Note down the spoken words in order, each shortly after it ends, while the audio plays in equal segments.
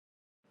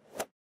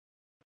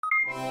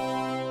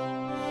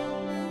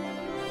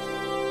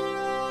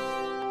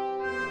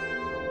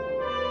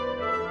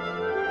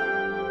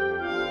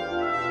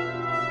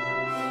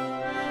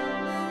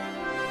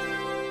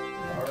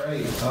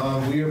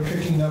We are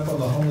picking up on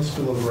the Homeless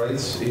Bill of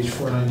Rights,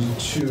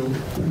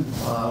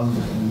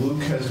 H.492.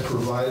 Luke has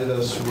provided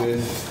us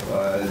with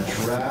a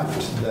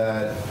draft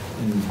that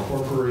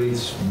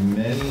incorporates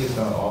many, if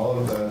not all,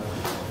 of the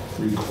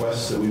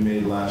requests that we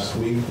made last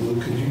week.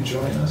 Luke, could you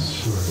join us?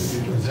 Sure.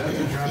 Is that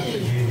the draft that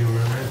gave you a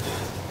remit?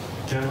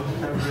 Can I look at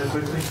that real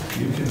quickly?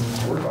 You can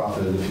work off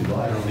it if you'd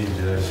like. I don't need to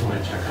do that. I just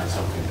want to check on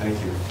something. Thank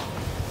you.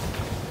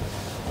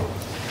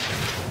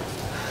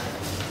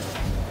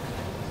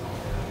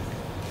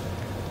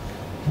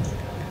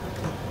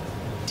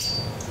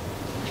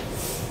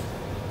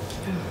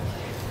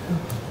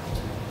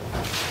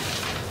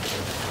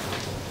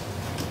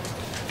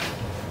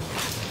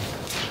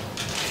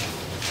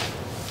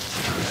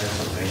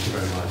 Thank you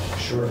very much.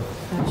 Sure.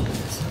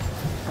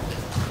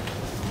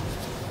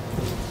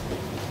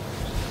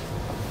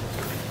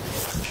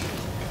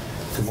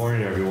 Good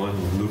morning, everyone.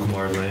 Luke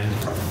Marland,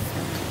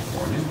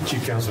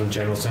 Chief Counsel of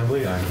General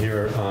Assembly. I'm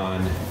here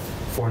on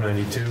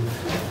 492.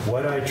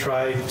 What I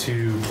tried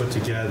to put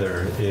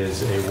together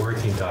is a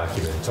working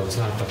document, so it's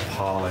not the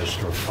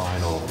polished or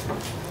final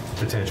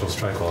potential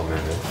strike law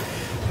amendment.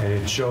 And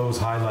it shows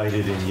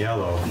highlighted in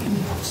yellow,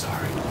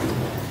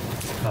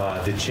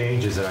 the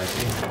changes that I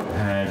think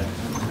had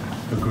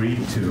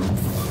agreed to.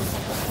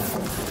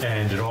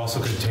 And it also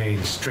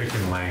contains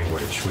stricken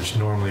language, which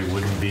normally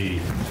wouldn't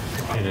be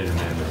in an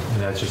amendment.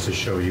 And that's just to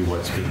show you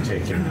what's being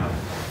taken out.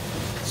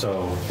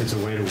 So it's a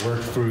way to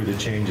work through the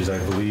changes I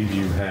believe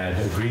you had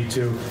agreed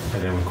to,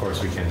 and then of course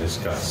we can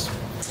discuss.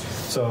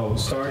 So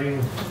starting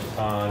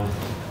on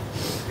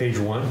page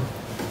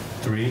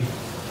 3,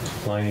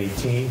 line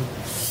 18,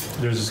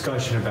 there's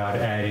discussion about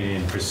adding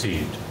in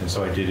perceived. And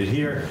so I did it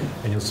here,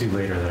 and you'll see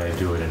later that I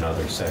do it in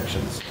other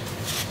sections.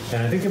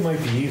 And I think it might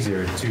be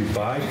easier to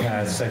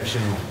bypass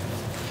section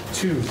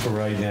 2 for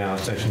right now,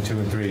 section 2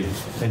 and 3,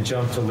 and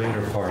jump to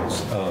later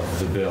parts of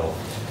the bill.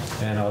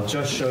 And I'll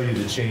just show you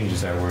the changes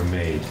that were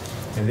made.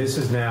 And this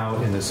is now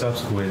in the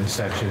subsequent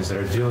sections that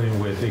are dealing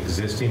with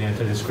existing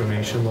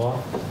anti-discrimination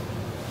law.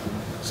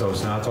 So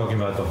it's not talking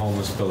about the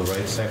Homeless Bill of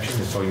Rights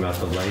section, it's talking about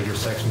the later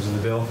sections of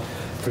the bill.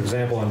 For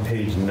example, on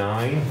page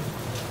 9,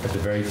 at the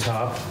very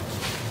top,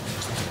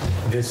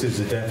 this is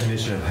the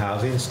definition of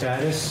housing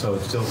status, so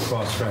it's still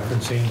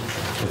cross-referencing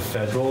the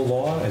federal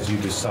law as you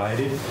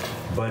decided,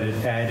 but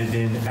it added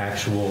in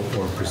actual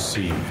or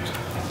perceived.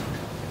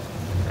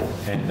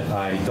 And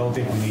I don't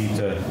think we need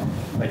to,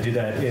 I did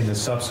that in the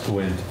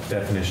subsequent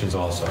definitions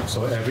also.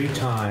 So every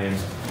time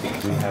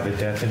we have a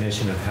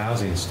definition of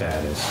housing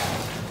status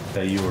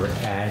that you are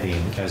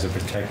adding as a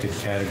protected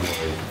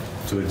category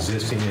to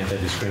existing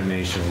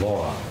anti-discrimination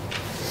law,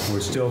 we're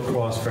still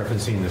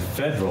cross-referencing the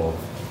federal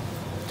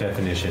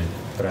definition,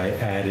 but I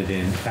added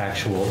in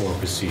actual or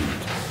perceived.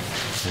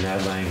 And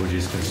that language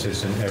is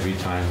consistent every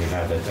time we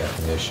have that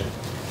definition.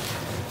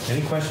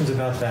 Any questions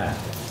about that?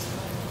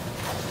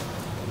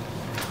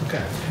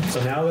 Okay,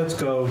 so now let's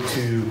go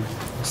to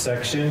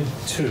section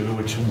 2,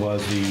 which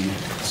was the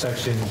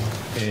section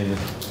in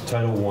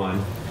Title I,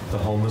 the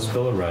Homeless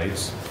Bill of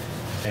Rights.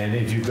 And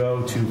if you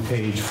go to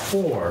page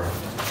 4,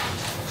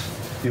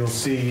 you'll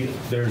see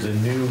there's a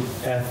new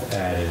F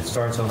added. It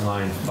starts on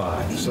line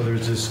 5. So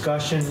there's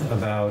discussion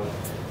about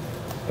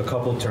a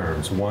couple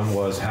terms. One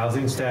was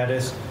housing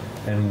status,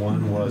 and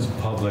one was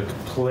public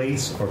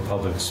place or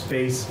public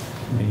space,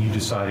 and you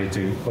decided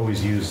to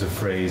always use the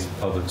phrase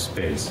public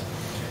space.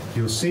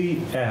 You'll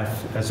see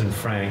F, as in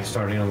Frank,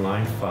 starting on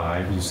line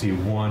 5. You see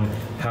 1,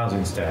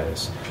 housing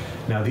status.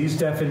 Now, these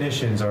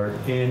definitions are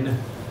in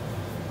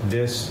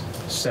this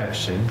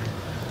section.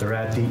 They're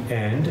at the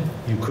end.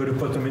 You could have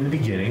put them in the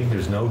beginning.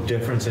 There's no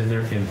difference in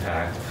their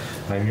impact.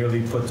 I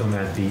merely put them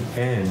at the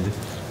end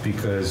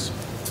because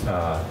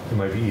it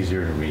might be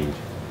easier to read.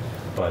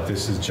 But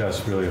this is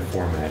just really a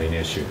formatting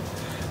issue.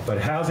 But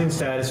housing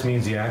status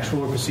means the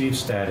actual or perceived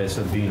status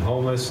of being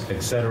homeless,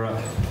 etc.,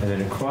 and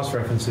then it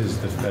cross-references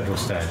the federal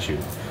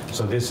statute.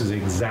 So this is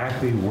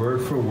exactly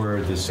word for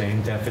word the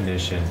same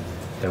definition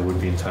that would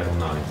be in Title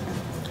IX.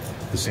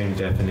 The same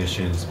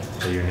definitions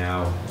that you're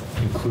now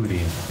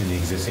including in the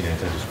existing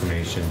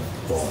anti-discrimination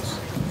laws.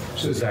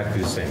 So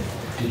exactly the same.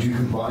 Did you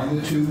combine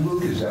the two,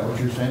 Luke? Is that what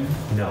you're saying?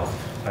 No.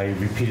 I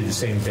repeated the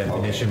same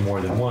definition more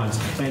than once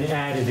and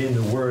added in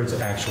the words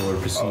actual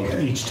or perceived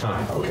each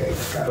time. Okay.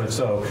 But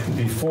so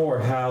before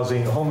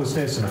housing,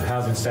 homelessness and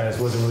housing status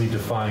wasn't really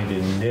defined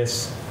in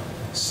this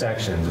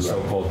section, the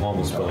so-called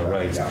Homeless Bill of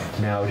Rights.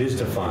 Now it is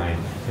defined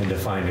and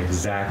defined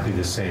exactly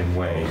the same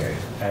way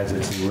as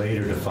it's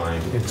later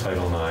defined in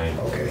Title IX,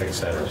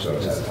 etc. So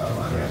it's at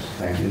Title IX, yes.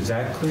 Thank you. Is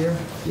that clear?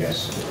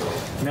 Yes.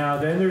 Now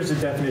then there's a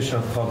definition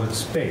of public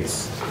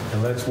space.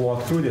 And let's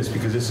walk through this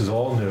because this is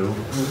all new.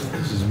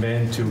 This is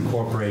meant to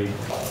incorporate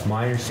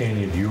my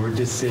understanding of your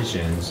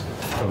decisions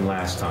from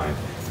last time.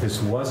 This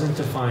wasn't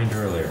defined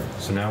earlier,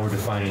 so now we're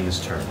defining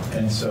this term.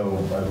 And so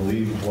I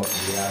believe what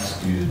we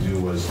asked you to do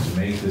was to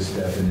make this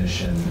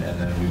definition, and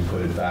then we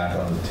put it back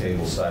on the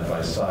table side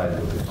by side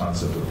with the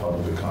concept of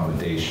public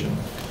accommodation.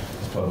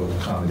 public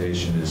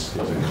accommodation is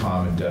a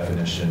common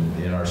definition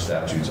in our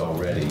statutes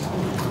already,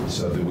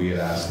 so that we had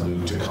asked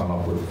Luke to come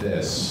up with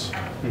this,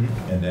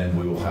 and then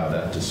we will have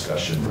that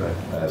discussion,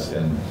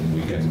 and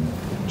we can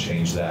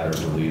change that or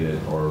delete it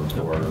or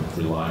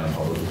rely on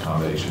public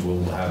accommodation.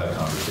 We'll have that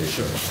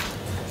conversation. Sure.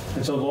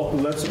 And so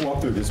let's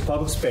walk through this.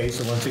 Public space,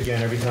 and once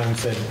again, every time it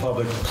said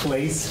public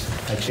place,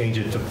 I change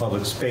it to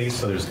public space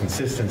so there's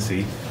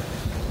consistency.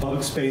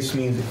 Public space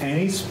means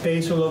any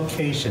space or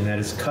location that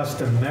is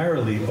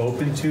customarily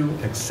open to,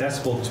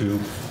 accessible to,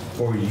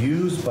 or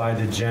used by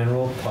the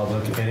general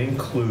public and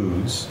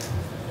includes,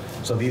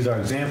 so these are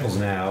examples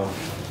now,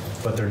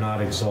 but they're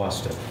not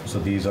exhaustive. So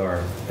these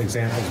are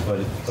examples,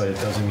 but it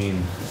doesn't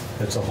mean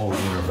it's a whole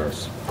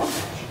universe.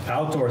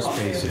 Outdoor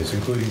spaces,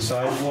 including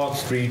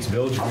sidewalks, streets,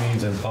 village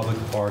greens, and public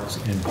parks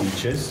and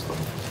beaches.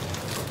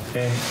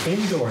 And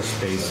indoor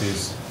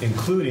spaces,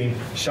 including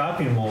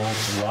shopping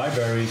malls,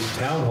 libraries,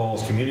 town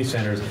halls, community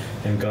centers,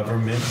 and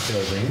government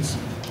buildings.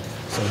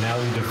 So now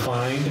we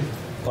defined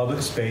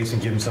public space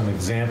and given some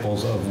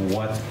examples of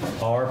what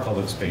are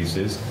public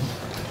spaces.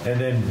 And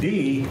then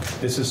B,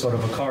 this is sort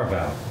of a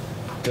carve-out.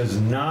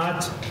 Does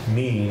not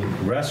mean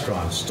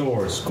restaurants,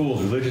 stores,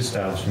 schools, religious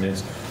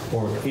establishments,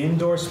 or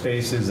indoor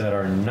spaces that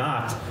are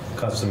not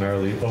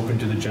customarily open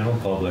to the general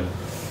public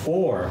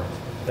or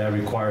that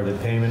require the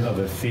payment of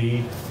a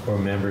fee or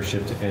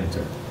membership to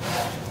enter.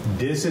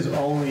 This is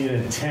only an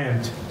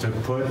attempt to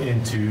put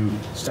into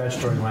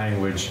statutory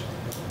language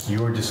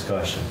your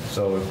discussion.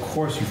 So of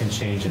course you can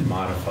change and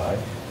modify,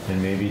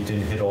 and maybe it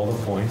didn't hit all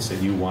the points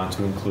that you want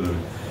to include.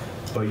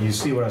 But you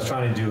see what I was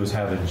trying to do is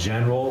have a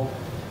general,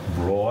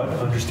 broad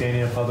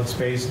understanding of public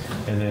space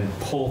and then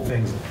pull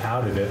things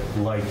out of it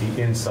like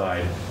the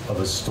inside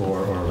of a store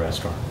or a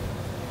restaurant.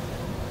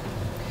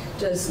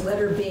 Does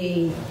letter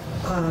B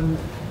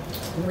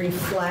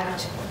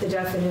reflect the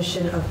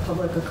definition of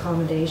public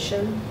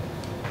accommodation?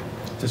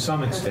 To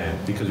some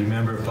extent, because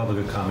remember,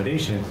 public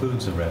accommodation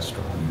includes the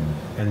restaurant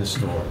and the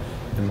store.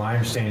 And my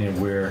understanding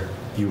of where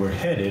you were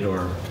headed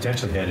or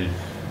potentially headed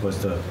was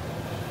to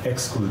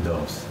exclude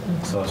those.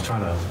 So I was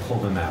trying to pull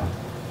them out.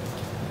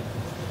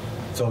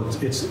 So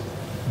it's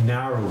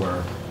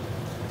narrower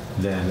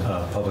than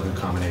public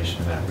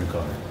accommodation in that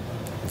regard.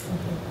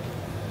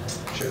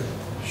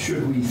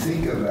 Should we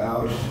think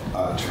about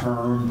a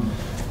term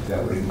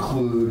that would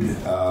include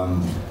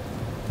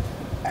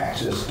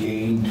access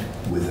gained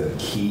with a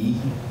key?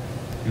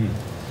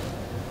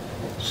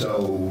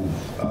 So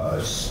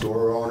a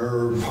store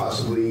owner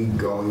possibly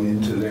going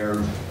into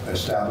their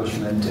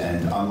establishment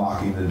and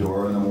unlocking the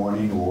door in the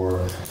morning,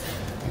 or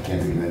I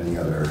can't think of any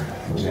other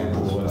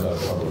examples. What's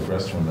a public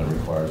restroom that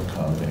requires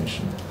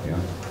accommodation? Yeah.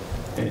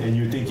 And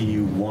you're thinking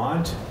you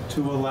want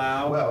to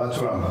allow Well, that's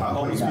what I'm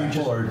homeless putting out.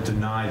 people or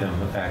deny them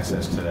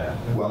access to that?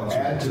 Well,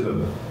 add to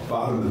the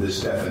bottom of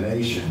this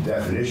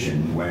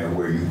definition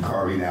where you're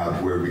carving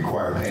out where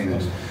require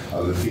payment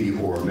of the fee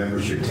or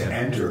membership to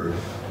enter,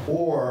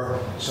 or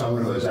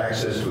someone who has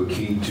access to a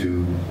key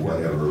to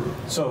whatever.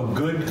 So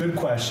good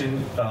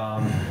question.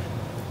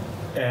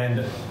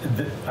 And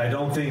I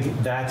don't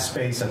think that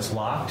space that's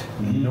locked,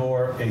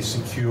 nor a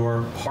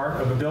secure part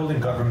of a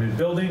building, government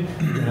building,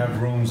 you can have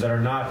rooms that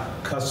are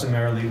not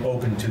customarily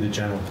open to the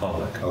general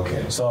public.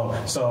 Okay. So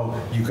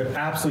you could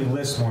absolutely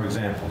list more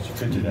examples. You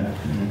could do that.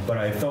 But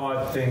I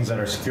thought things that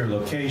are secure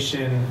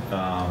location,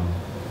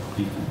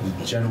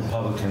 the general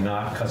public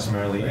cannot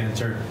customarily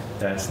enter,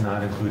 that's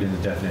not included in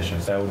the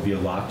definitions. That would be a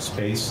locked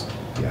space.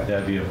 Yeah. That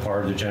would be a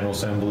part of the General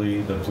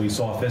Assembly, the police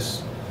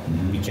office.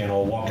 You can't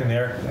all walk in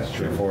there. That's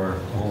true. Therefore, a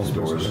homeless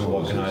person can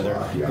walk in either.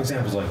 Yeah.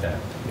 Examples like that.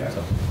 Yeah.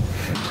 So.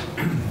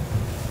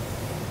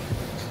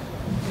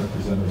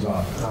 Representatives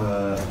on.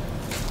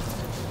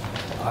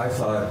 I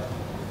thought,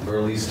 or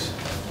at least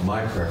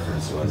my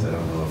preference was, I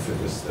don't know if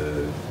it was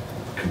the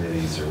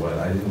committees or what,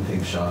 I didn't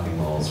think shopping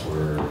malls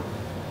were,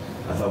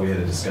 I thought we had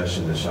a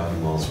discussion that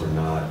shopping malls were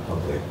not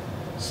public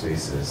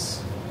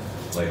spaces.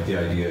 Like the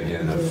idea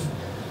again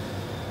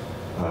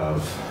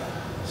of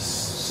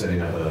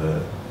setting up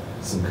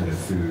some kind of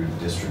food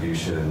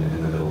distribution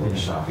in the middle of a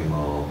shopping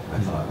mall. I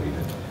thought we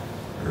had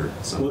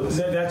heard some. Well,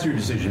 that's your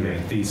decision to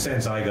make. The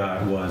sense I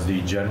got was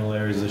the general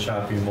areas of the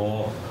shopping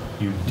mall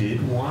you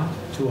did want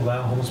to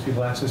allow homeless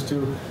people access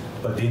to,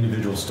 but the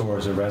individual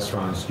stores or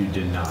restaurants you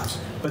did not.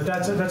 But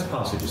that's a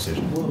policy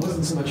decision. Well, it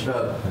wasn't so much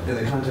about, in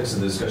the context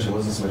of the discussion, it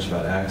wasn't so much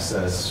about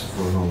access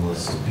for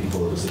homeless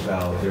people. It was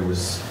about, there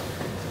was,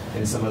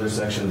 in some other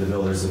section of the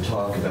bill, there's a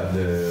talk about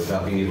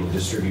being able to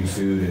distribute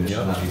food and it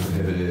should not be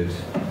prohibited.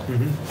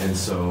 And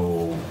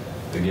so,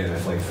 again,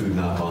 if like Food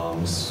Not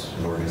Bombs,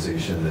 an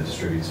organization that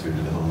distributes food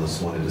to the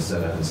homeless, wanted to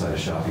set up inside a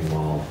shopping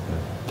mall,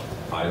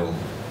 I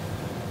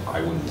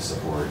wouldn't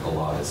support a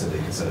law that said they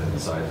could set up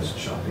inside the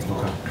shopping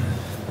mall.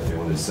 If they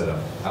wanted to set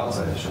up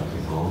outside the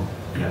shopping mall,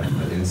 yeah,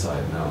 but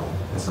inside, no.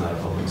 It's not a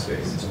public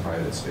space. It's a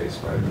private space,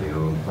 privately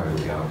owned,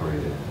 privately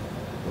operated,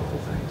 the whole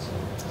thing.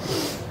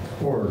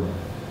 So. Or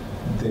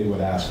they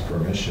would ask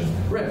permission.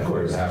 Right, of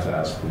course. They would have to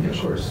ask permission.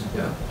 Of course,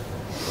 yeah.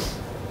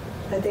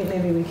 I think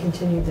maybe we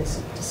continue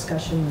this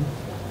discussion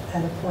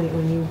at a point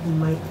when you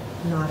might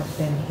not have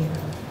been here.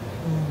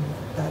 And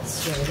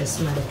that's where this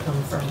might have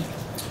come from.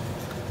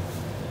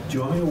 Do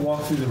you want me to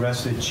walk through the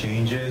rest of the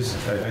changes?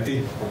 I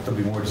think there'll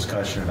be more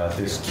discussion about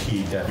this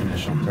key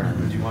definitional term.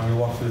 But do you want me to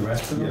walk through the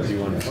rest of them? Or do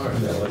you want to?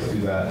 Yeah, let's do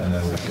that, and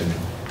then we can.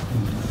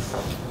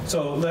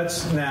 So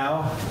let's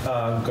now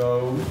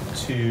go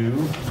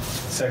to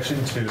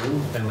section 2,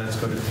 and let's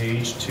go to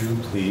page 2,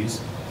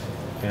 please.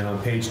 And on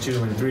page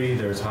 2 and 3,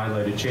 there's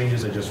highlighted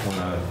changes. I just want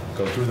to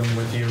go through them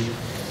with you.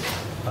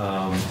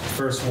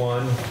 First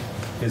one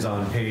is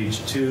on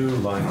page 2,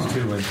 lines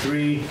 2 and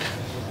 3.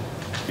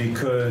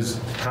 Because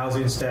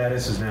housing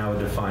status is now a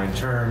defined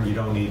term, you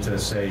don't need to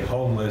say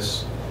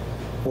homeless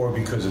or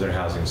because of their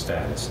housing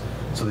status.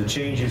 So the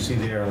change you see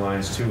there in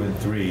lines 2 and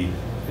 3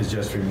 is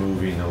just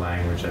removing the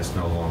language that's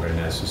no longer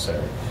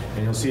necessary.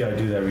 And you'll see I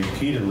do that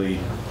repeatedly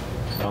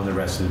on the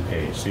rest of the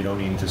page. So you don't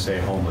need to say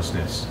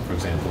homelessness, for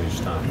example, each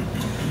time.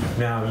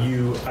 Now,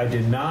 you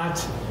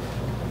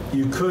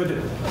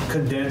could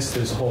condense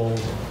this whole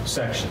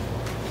section.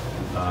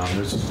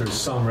 There's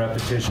some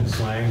repetitious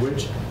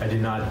language. I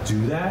did not do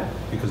that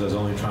because I was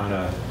only trying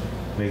to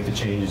make the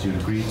changes you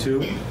agreed to.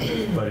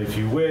 But if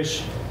you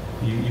wish,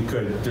 you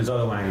could. There's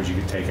other language you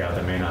could take out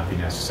that may not be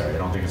necessary. I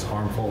don't think it's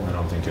harmful. I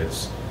don't think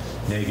it's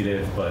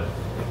negative, but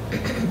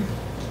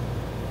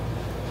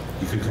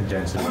you could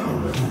condense it a little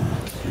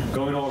bit.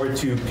 Going over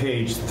to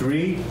page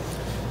 3.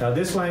 Now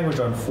this language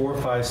on 4,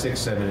 5, 6,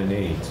 7, and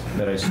 8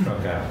 that I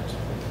struck out.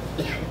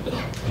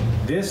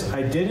 This,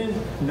 I didn't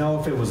know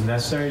if it was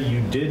necessary.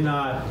 You did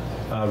not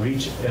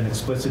reach an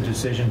explicit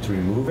decision to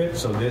remove it,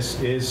 so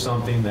this is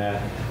something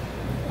that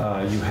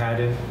you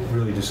hadn't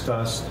really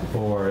discussed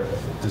or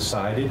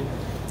decided.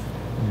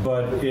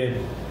 But it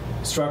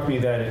struck me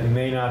that it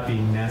may not be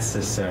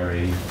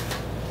necessary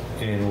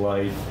in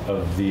light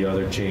of the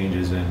other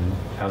changes in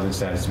housing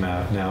status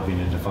now being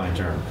a defined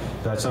term.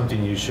 That's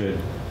something you should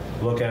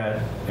look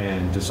at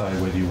and decide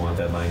whether you want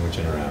that language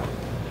in or out.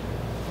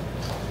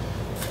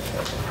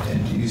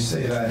 And do you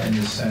say that in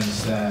the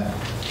sense that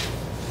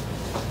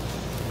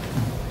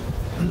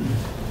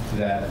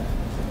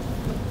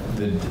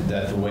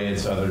the way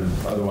it's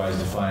otherwise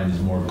defined is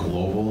more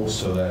global,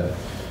 so that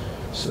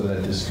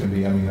this can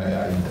be? I mean,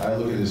 I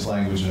look at this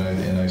language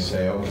and I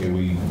say, okay,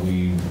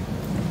 we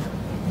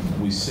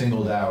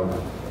singled out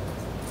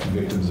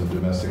victims of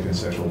domestic and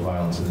sexual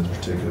violence in this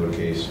particular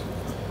case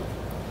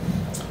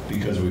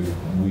because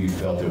we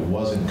felt it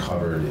wasn't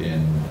covered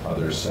in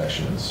other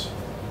sections.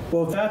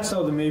 Well, if that's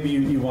so, then maybe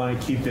you want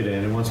to keep it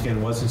in. And once again,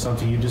 it wasn't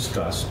something you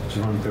discussed. Just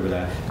want to be clear with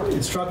that.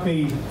 It struck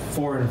me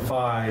 4 and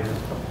 5,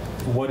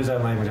 what does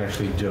that language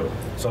actually do?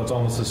 So it's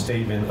almost a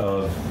statement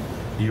of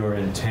your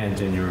intent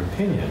and your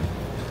opinion.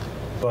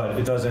 But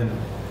it doesn't,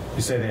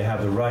 you say they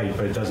have the right,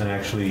 but it doesn't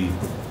actually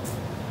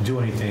do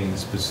anything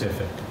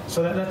specific.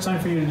 So that's time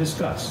for you to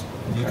discuss.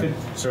 You could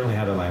certainly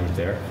have the language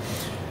there.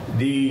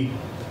 The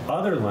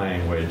other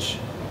language,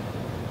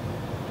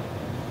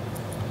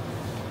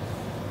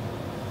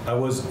 it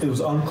was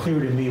unclear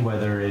to me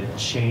whether it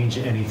changed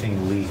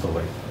anything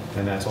legally.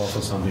 And that's also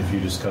something if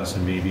you discuss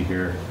and maybe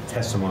hear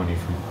testimony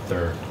from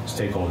other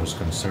stakeholders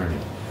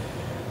concerning.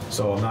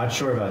 So I'm not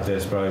sure about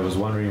this, but I was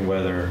wondering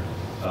whether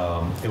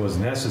it was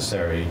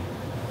necessary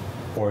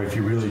or if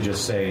you're really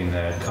just saying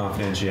that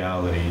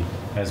confidentiality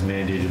as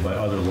mandated by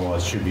other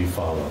laws should be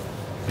followed.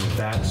 And if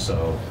that's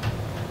so,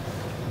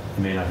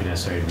 it may not be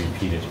necessary to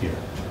repeat it here.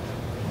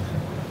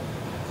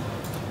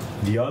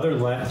 The other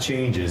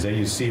changes that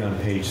you see on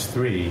page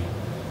 3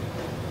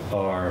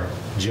 are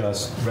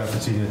just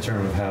referencing the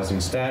term of housing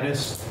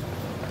status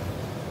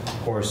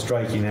or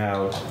striking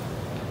out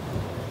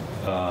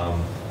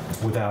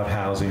without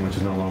housing, which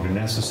is no longer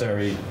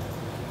necessary,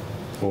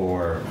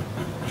 or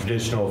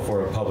traditional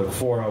for a public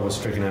fora was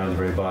stricken out at the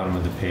very bottom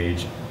of the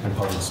page and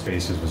public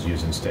spaces was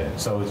used instead.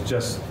 So it's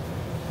just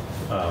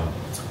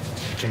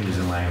changes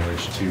in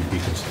language to be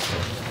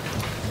consistent.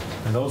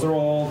 And those are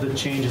all the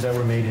changes that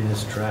were made in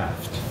this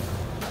draft.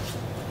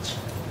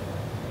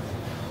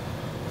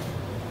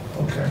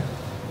 Okay.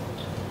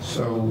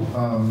 So,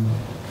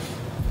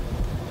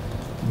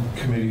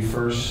 committee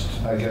first,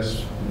 I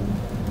guess,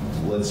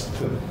 let's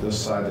put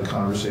aside the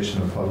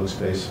conversation of public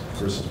space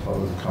versus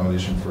public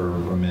accommodation for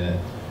a minute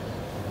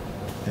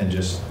and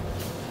just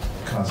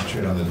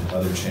concentrate on the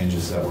other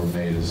changes that were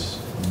made.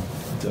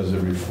 Does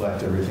it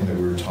reflect everything that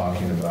we were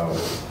talking about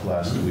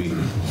last week,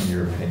 in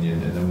your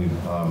opinion? And then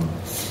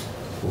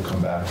we'll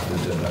come back to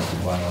the domestic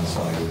violence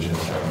language in a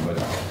second.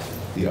 But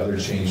the other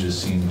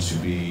changes seem to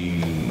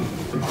be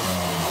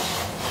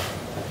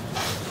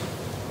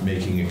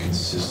making it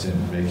consistent,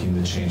 making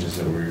the changes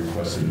that we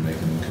requested and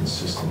making them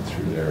consistent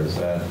through there.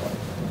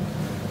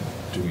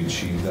 Do we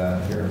achieve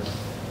that here?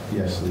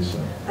 Yes,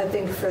 Lisa. I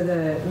think for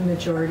the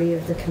majority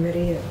of the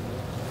committee, it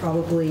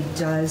probably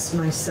does.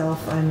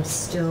 Myself, I'm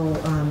still,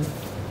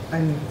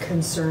 I'm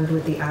concerned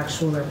with the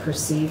actual or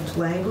perceived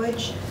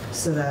language,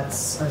 so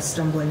that's a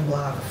stumbling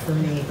block for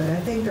me. But I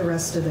think the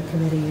rest of the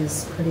committee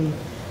is pretty,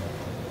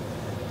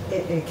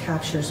 it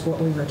captures what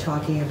we were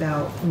talking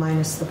about,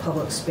 minus the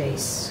public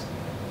space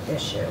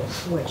issue,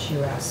 which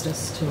you asked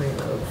us to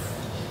remove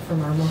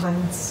from our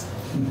minds.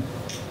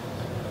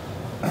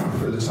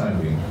 For the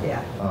time being.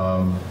 Yeah.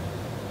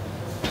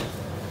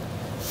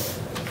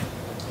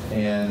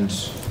 And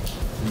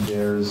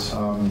there's,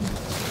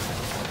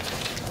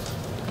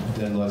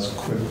 then let's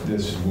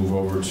move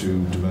over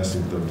to the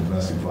domestic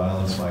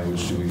violence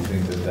language. Do we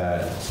think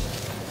that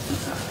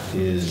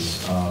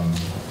is,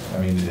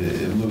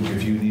 Luke,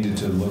 if you needed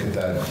to look at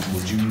that,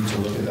 would you need to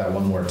look at that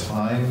one more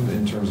time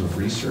in terms of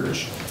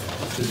research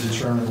to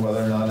determine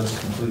whether or not it's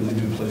completely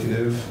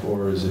duplicative,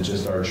 or is it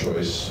just our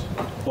choice?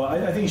 Well,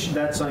 I think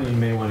that's something you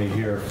may want to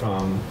hear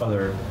from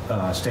other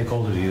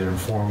stakeholders, either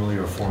informally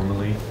or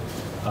formally.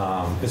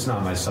 It's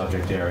not my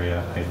subject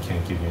area. I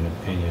can't give you an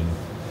opinion.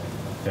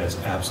 That's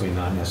absolutely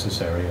not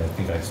necessary. I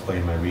think I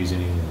explained my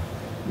reasoning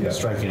in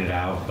striking it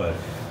out, but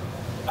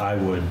I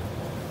would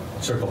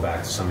circle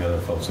back to some of the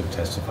other folks who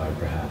testified,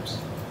 perhaps.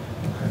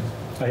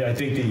 Okay. I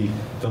think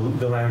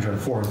the language on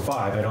 4 and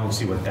 5, I don't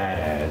see what that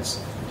adds.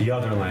 The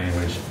other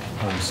language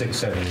on 6,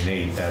 7, and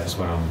 8, that's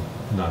what I'm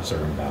not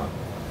certain about.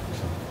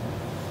 So.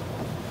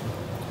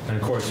 And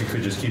of course, you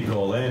could just keep it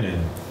all in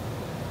and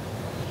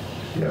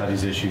have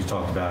these issues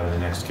talked about in the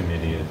next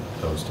committee at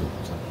those two.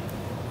 So.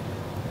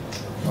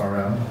 All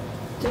around.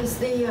 Does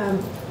the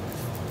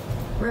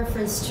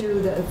reference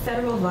to the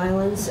Federal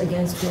Violence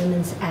Against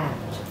Women's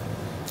Act,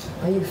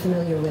 are you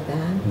familiar with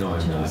that? No,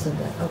 I'm not.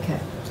 Okay.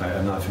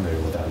 I'm not familiar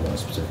with that law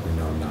specifically.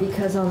 No, I'm not.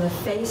 Because on the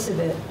face of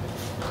it,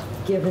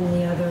 given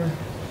the other,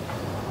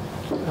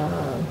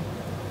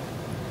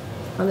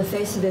 on the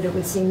face of it, it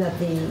would seem that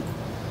the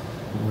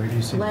Where do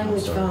you see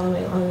language that? I'm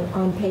sorry. following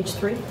on page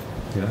 3,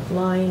 Yeah.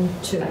 line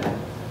 2.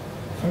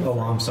 Oh,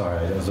 I'm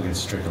sorry. I was looking at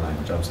strict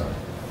language. I'm sorry.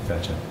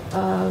 Gotcha.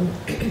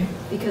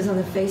 Because on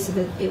the face of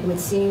it, it would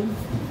seem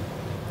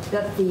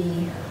that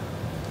the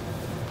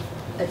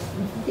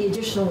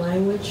additional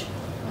language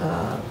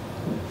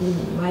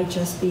might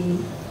just be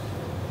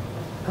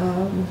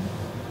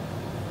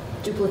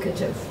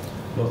duplicative.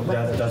 Well,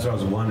 that's what I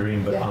was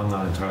wondering, but Yeah. I'm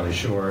not entirely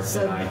sure,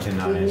 So and I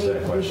cannot answer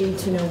that we question. need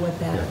to know what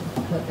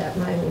that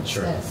language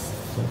Sure. says.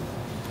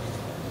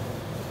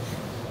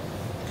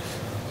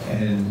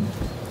 And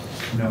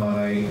no,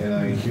 and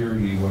I hear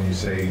you when you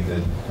say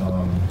that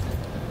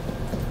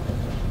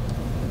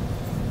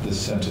this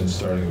sentence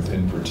starting with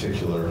 "in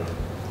particular"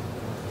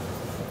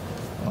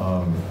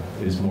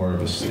 is more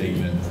of a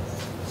statement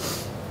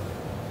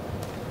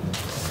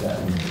that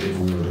if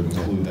we were to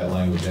include that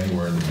language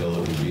anywhere in the bill,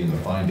 it would be in the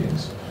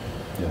findings,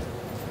 Yeah.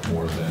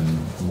 more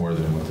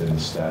than within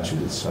the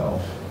statute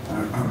itself.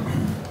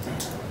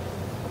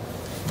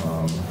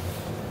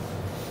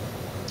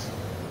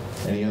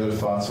 Any other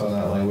thoughts on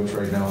that language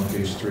right now on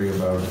page 3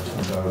 about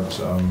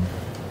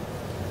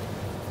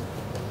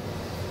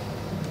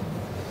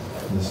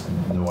this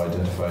no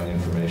identifying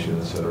information,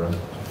 etc.?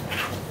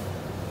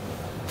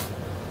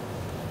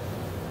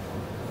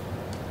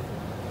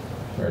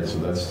 All right, so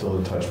that's still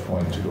a touch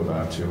point to go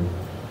back to.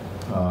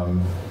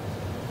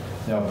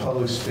 Now,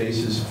 public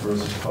spaces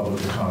versus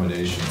public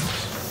accommodations.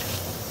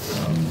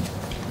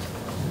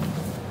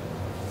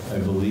 I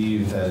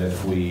believe that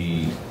if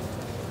we,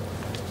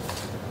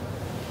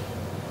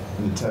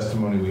 in the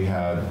testimony we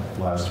had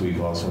last week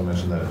also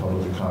mentioned that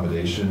public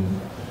accommodation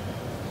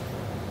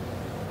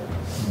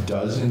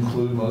does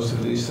include most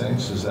of these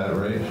things, is that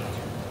right?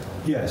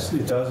 Yes,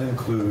 it does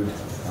include,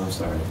 I'm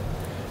sorry,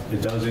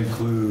 it does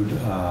include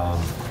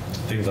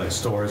things like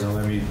stores, and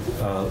let me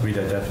read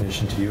that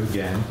definition to you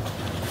again.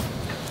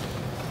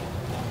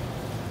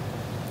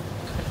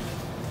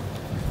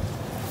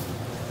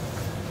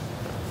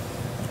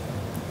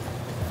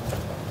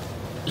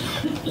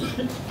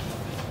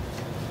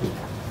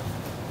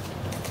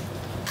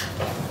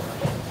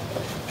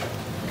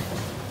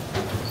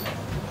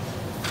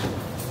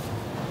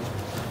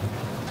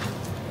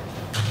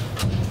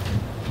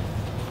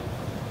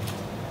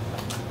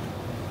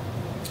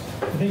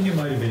 I think it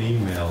might have been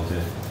emailed.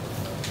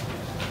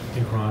 I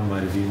think Ron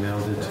might have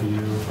emailed it to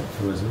you.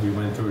 We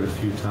went through it a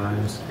few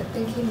times. I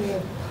think he may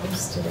have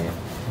posted it.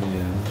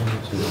 Yeah.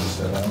 To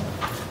set out.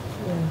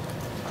 Yeah.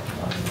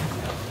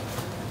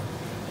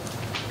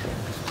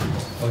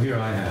 Oh, here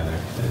I have it.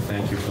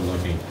 Thank you for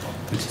looking.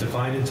 It's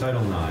defined in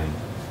Title IX,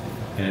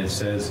 and it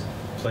says,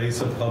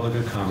 place of public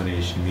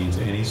accommodation means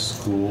any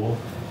school,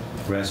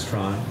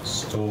 restaurant,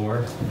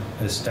 store,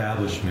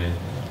 establishment,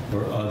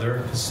 or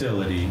other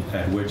facility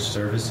at which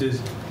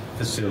services,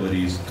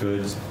 facilities,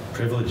 goods,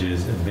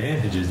 privileges,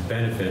 advantages,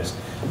 benefits,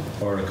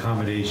 or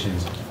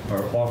accommodations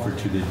are offered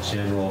to the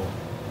general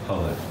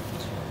public.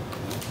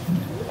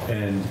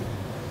 And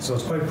so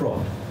it's quite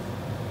broad,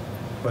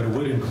 but it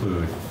would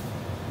include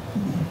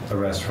a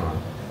restaurant,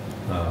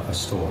 a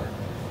store,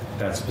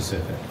 that's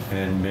specific,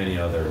 and many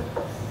other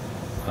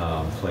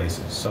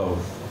places. So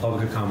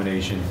public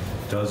accommodation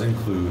does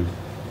include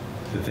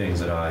the things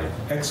that I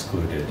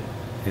excluded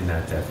in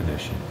that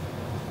definition.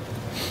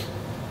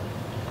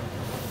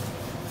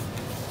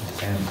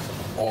 And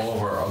all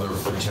of our other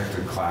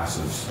protected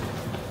classes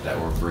that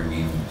we're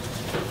bringing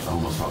the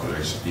homeless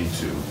population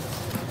into,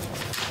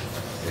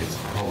 its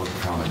public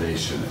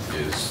accommodation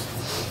is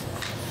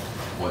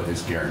what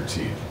is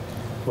guaranteed.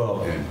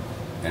 Well, and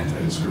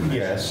anti-discrimination.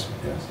 yes,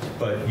 Yes.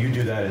 but you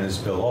do that in this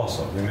bill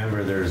also. Remember,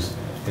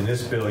 in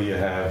this bill, you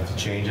have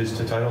changes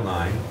to Title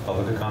IX,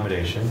 public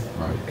accommodation.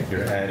 Right.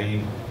 You're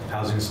adding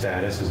housing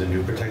status as a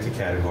new protected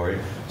category,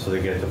 so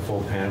they get the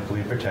full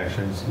panoply of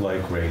protections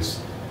like race,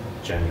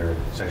 gender,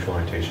 sexual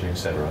orientation,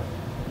 etc.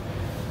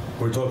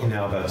 We're talking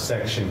now about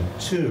Section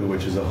 2,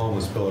 which is the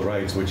Homeless Bill of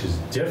Rights, which is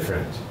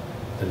different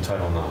than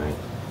Title IX,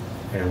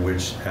 and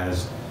which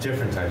has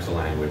different types of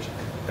language.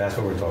 That's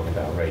what we're talking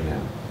about right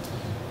now.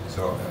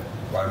 So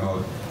I'm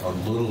a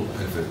little,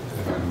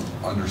 if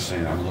I'm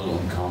understanding, I'm a little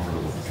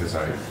uncomfortable because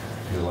I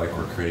feel like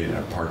we're creating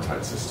an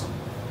apartheid system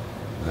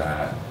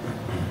that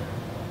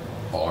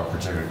all our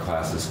protected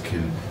classes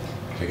can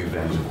take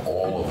advantage of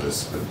all of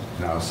this, but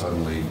now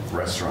suddenly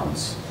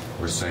restaurants,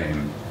 we're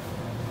saying,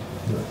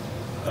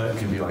 it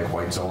can be like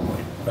whites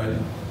only. But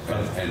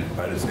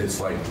it's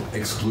like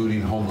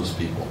excluding homeless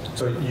people.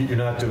 So you're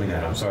not doing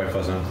that. I'm sorry if I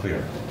was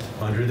unclear.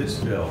 Under this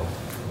bill,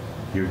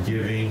 you're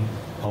giving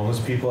homeless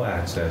people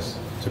access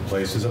to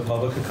places of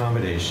public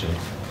accommodation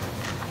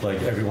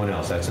like everyone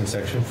else. That's in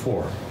Section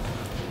 4.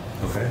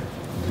 Okay?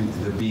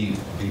 The B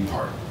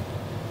part.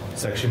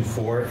 Section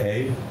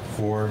 4A,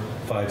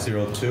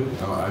 4502.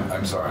 No,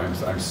 I'm sorry,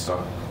 I'm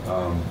stuck.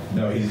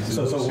 No, he's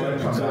So gonna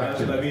what, come so back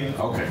to let me. me,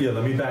 Okay. yeah,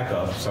 let me back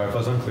up. Sorry if I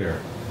was unclear.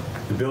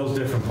 The bill's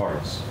different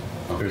parts.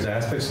 Okay. There's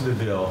aspects of the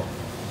bill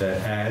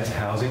that adds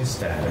housing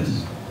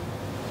status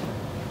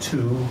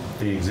to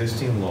the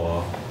existing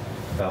law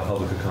about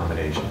public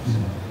accommodations.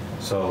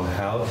 So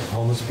how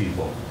homeless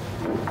people,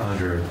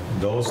 under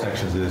those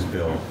sections of this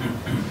bill,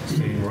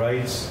 same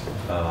rights,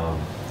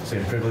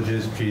 same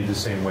privileges, treated the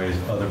same way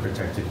as other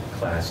protected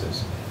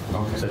classes,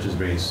 Okay. such as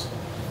race,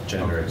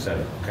 gender, Okay.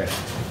 etc. Okay.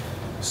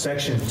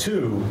 Section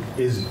 2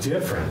 is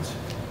different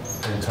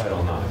than Title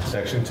IX.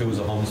 Section 2 is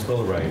a Homeless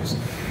Bill of Rights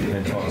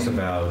and talks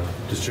about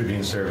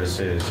distributing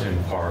services in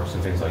parks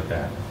and things like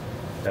that.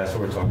 That's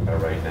what we're talking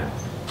about right now.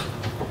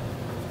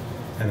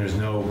 And there's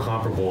no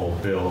comparable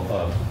bill,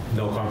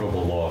 no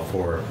comparable law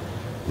for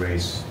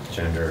race,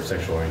 gender,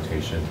 sexual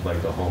orientation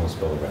like the Homeless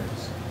Bill of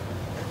Rights.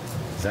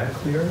 Is that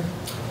clear?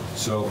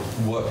 So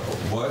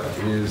what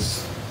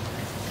is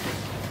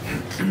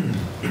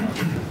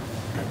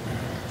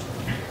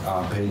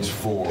page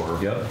 4?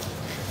 Yep.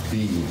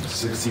 B,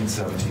 16,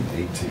 17,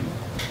 18.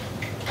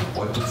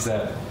 What does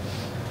that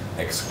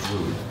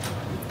exclude?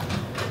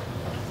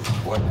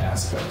 What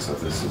aspects of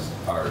this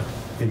are?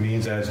 It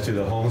means as to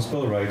the Homeless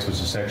Bill of Rights, which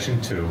is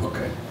Section 2.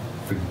 Okay.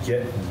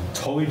 Forget,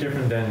 totally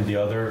different than the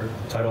other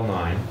Title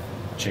IX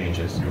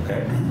changes,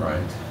 okay?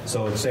 Right.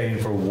 So it's saying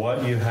for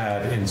what you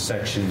have in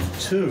Section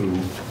 2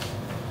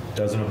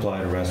 doesn't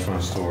apply to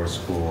restaurants, stores,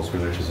 schools,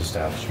 religious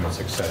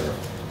establishments, etc.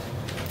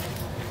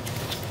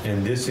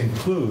 And this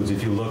includes,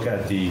 if you look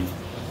at the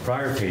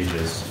prior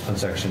pages on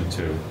Section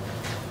 2,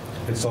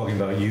 it's talking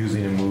about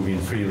using and moving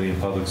freely in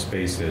public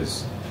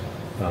spaces,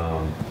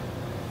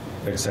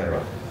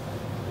 etc.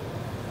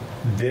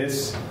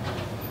 This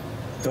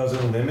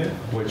doesn't limit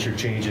what you're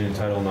changing in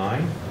Title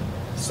IX.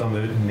 Some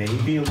of it may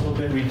be a little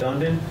bit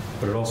redundant,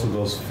 but it also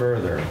goes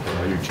further than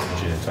what you're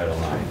changing in Title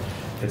IX.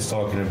 It's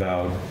talking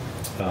about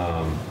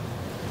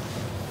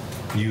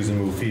use and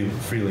move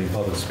freely in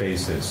public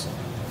spaces.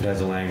 It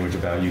has a language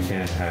about you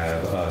can't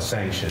have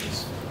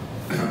sanctions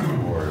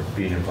or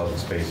being in public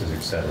spaces,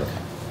 etc.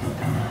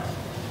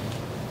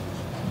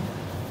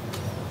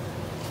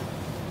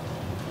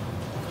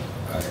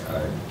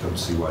 I don't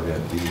see why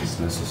that D is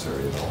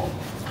necessary at all.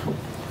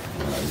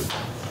 And I would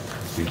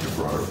think the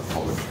broader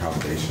public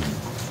accommodation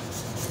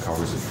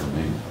covers it for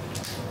me.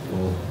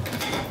 Well,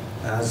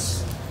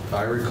 as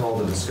I recall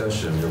the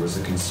discussion, there was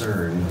a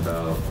concern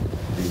about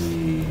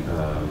the,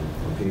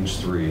 on page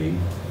 3,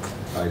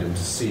 item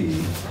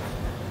C,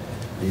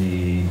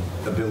 the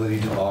ability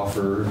to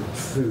offer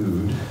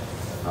food.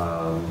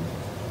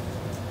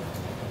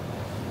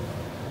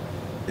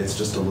 It's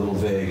just a little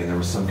vague, and there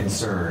was some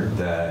concern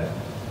that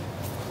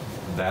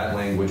that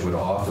language would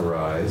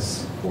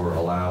authorize or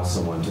allow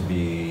someone to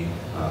be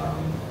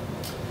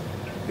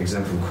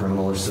exempt from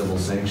criminal or civil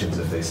sanctions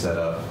if they set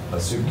up a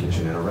soup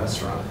kitchen in a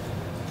restaurant.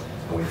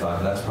 And we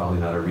thought that's probably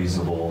not a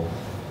reasonable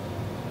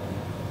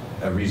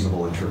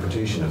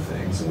interpretation of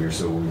things. And we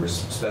were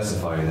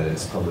specifying that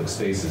it's public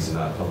spaces and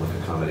not public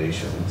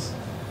accommodations,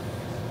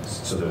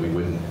 so that we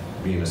wouldn't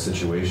be in a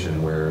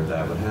situation where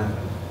that would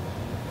happen.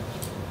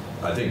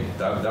 I think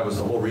that was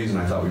the whole reason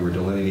I thought we were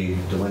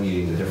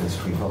delineating the difference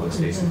between public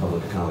space and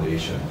public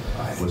accommodation.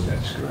 I think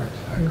that's correct.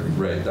 I agree.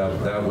 Right,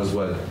 that was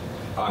what,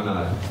 I'm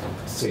not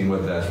saying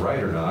whether that's right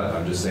or not,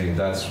 I'm just saying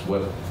that's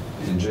what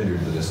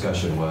engendered the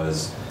discussion,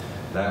 was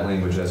that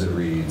language as it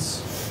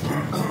reads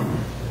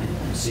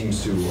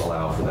seems to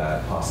allow for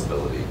that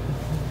possibility.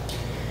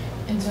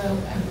 And so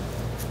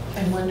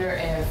I wonder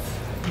if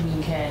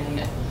we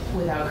can,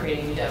 without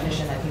creating a new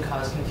definition that can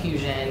cause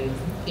confusion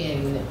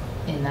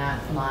in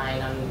that line,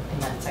 in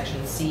that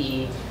section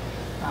C,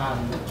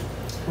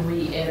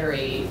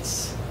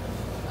 reiterate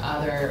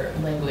other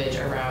language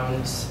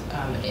around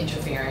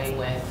interfering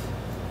with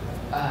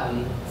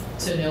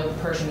So no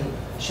person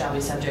shall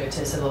be subject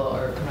to civil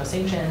or criminal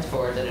sanctions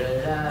for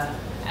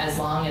as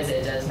long as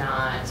it does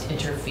not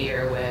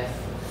interfere with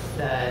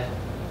the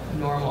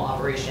normal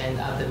operation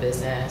of the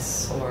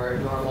business or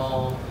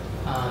normal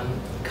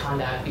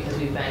conduct, because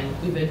we've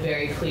been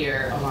very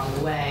clear along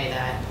the way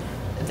that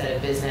a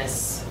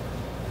business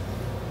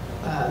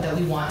that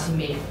we want to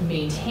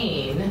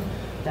maintain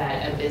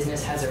that a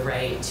business has a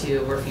right to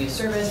refuse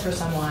service for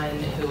someone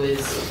who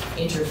is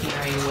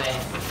interfering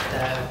with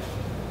the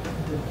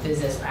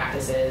business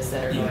practices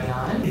that are going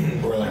on.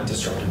 Or like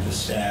disruptive to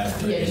staff,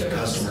 to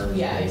customer.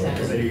 Yeah,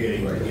 exactly.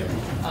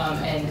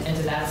 And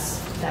so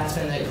that's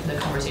been the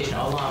conversation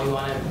all along. We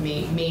want to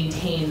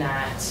maintain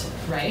that,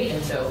 right?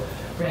 And so,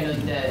 Randall,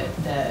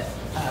 the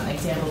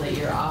example that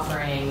you're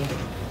offering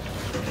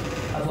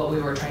of what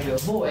we were trying to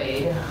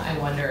avoid, I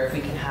wonder if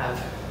we can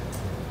have,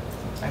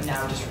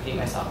 now I'm just repeating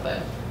myself,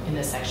 but in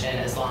this section,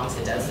 as long as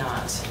it does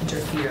not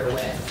interfere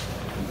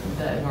with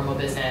the normal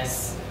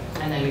business,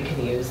 and then we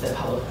can use the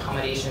public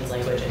accommodations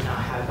language and not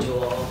have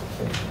dual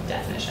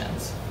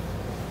definitions.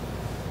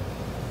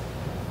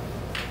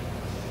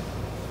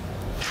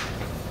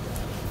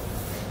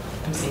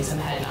 I'm seeing some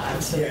head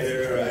nods. So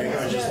Yeah,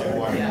 I was just like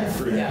walking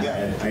through that.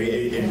 Yeah.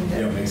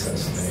 It makes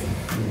sense to me.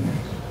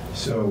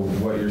 So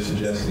what you're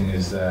suggesting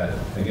is that,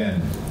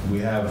 again, we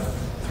have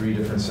 3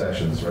 different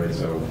sections, right?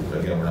 So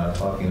again, we're not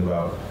talking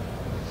about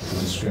the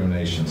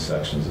discrimination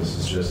sections. This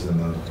is just in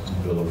the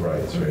Bill of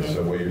Rights, right?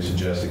 So what you're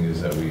suggesting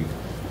is that we,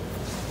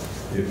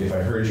 if I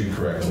heard you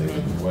correctly,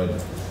 what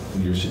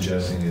you're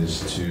suggesting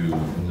is to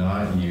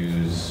not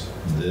use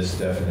this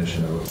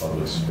definition of a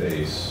public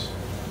space,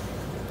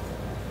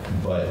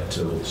 but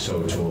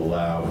to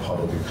allow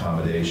public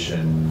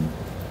accommodation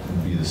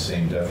be the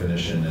same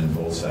definition in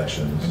both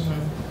sections,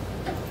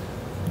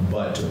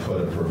 but to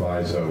put a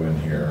proviso in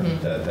here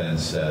that then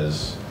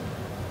says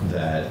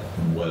that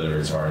whether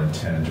it's our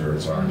intent or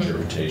it's our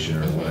interpretation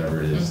or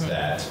whatever it is,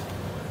 that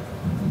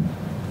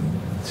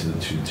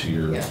to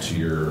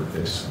your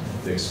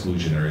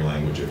exclusionary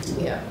language, if you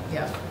will. Yeah.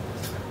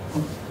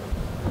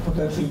 Well,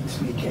 that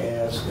leads me to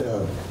ask,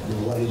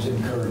 what is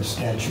in current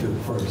statute,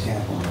 for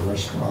example, in a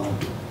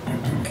restaurant,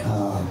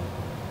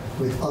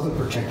 with other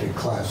protected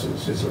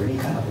classes? Is there any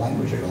kind of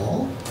language at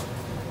all?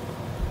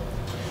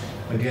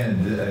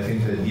 Again, I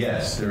think that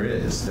yes, there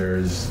is.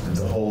 There's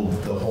the whole.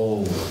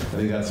 I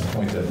think that's the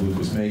point that Luke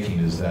was making,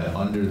 is that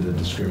under the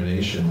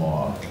discrimination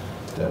law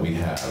that we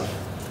have,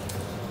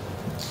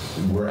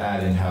 we're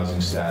adding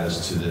housing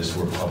status to this,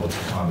 where public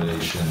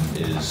accommodation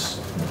is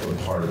a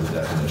part of the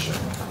definition,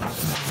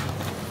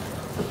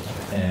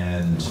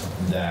 and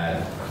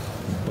that.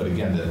 But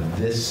again,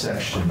 this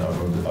section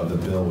of the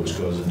bill, which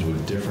goes into a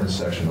different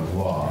section of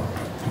law,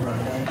 Right,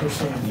 I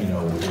understand. you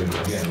know,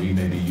 again, we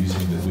may be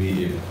using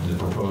the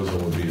proposal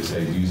would be to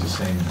say use the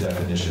same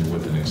definition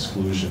with an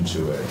exclusion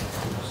to it.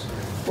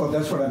 Well,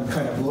 that's what I'm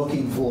kind of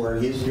looking for.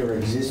 Is there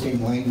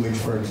existing language,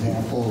 for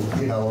example,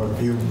 you know,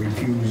 if you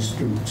refuse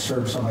to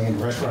serve somebody in a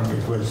restaurant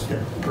because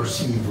of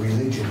perceived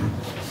religion?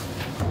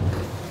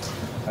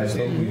 I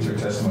think we took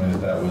testimony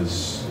that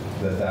was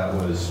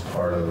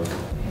part of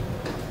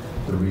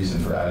the reason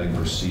for adding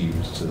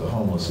perceived to the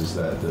homeless, is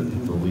that the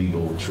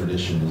legal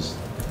tradition is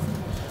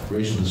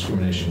racial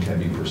discrimination can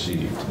be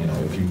perceived. You know,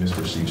 if you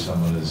misperceive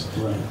someone as,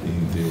 Right.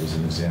 there was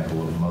an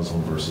example of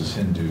Muslim versus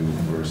Hindu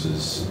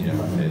versus, you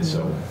know, and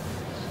so.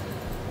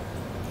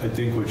 I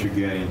think what you're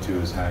getting to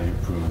is how you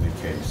prove the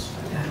case.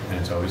 And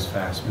it's always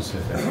fact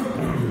specific.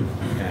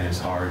 And it's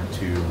hard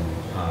to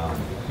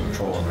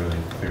control a really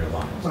clear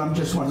line. But I'm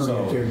just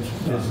wondering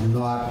if there's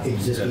not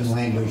existing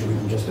language we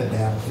can just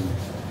adapt and,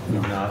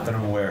 you know. Not that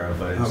I'm aware of,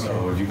 but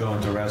so if you go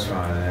into a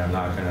restaurant and I'm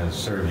not going to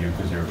serve you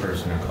because you're a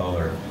person of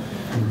color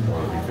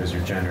or because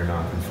you're gender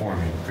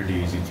non-conforming, pretty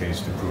easy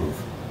case to prove.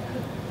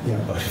 Yeah.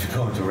 But if you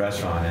go into a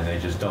restaurant and they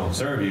just don't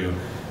serve you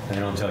and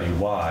they don't tell you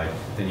why,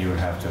 then you would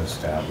have to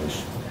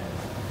establish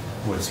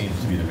what seems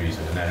to be the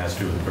reason, and that has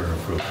to do with the burden of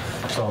proof.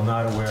 So I'm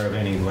not aware of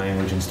any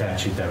language in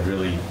statute that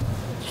really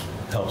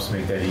helps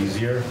make that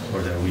easier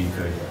or that we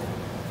could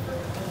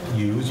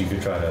use. You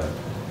could try to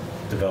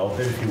develop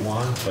it if you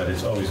want, but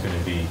it's always going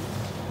to be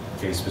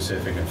case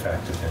specific and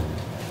fact dependent.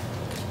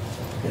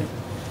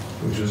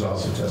 Which was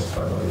also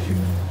testified by the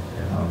Human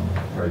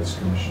Rights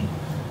Commission.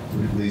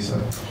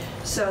 Lisa?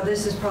 So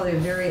this is probably a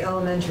very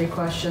elementary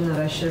question that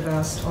I should have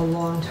asked a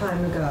long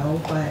time ago,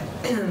 but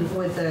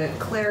with the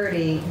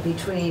clarity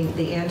between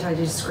the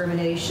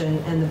anti-discrimination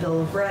and the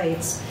Bill of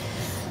Rights,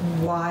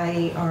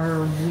 why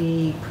are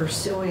we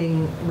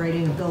pursuing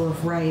writing a Bill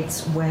of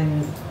Rights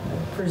when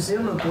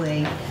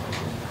presumably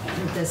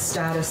the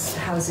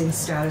housing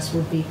status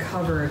would be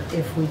covered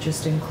if we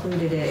just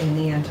included it in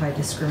the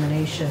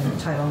anti-discrimination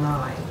Title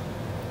IX?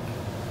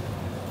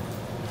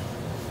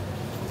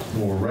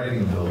 Well, we're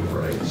writing a Bill of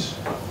Rights.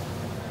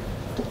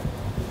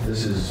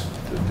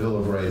 The Bill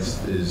of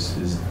Rights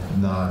is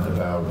not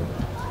about,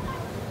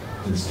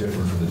 it's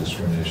different from the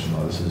discrimination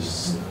law.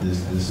 This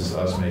is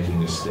us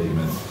making a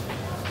statement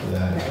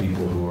that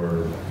people who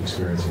are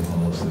experiencing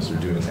homelessness are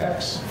doing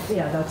X.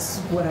 Yeah, that's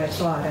what I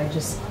thought.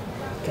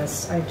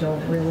 guess I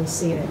don't really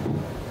see it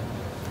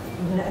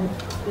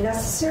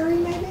necessary,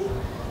 maybe,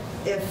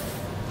 if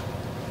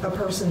a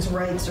person's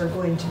rights are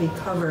going to be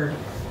covered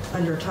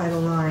under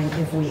Title IX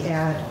if we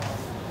add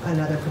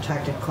another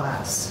protected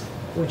class,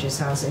 which is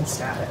housing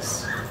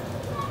status.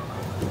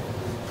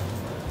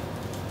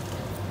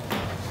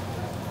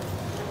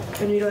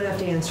 And you don't have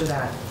to answer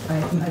that.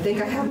 I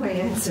think I have my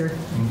answer.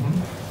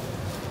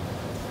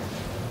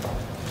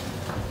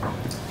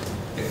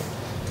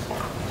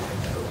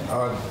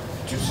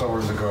 Two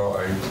summers ago,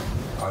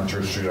 on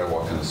Church Street, I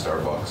walked into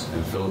Starbucks,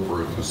 and Philip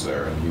Ruth was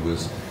there, and he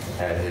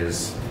had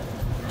his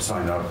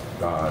sign up,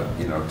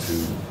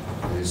 to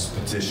his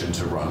petition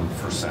to run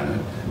for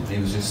Senate. He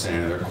was just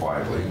standing there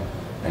quietly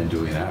and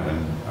doing that,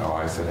 and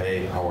I said,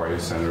 "Hey, how are you,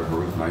 Senator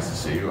Ruth? Nice to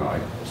see you." And I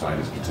signed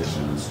his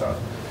petition and stuff.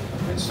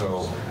 And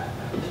so,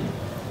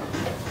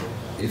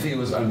 if he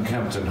was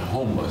unkempt and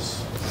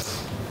homeless,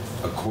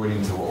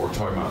 according to what we're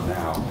talking about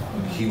now,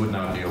 he would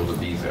not be able to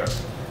be there.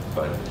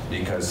 But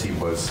because he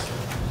was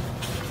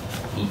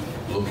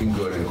looking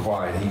good and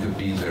quiet, he could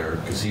be there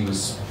because he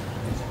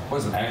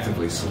wasn't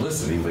actively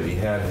soliciting, but he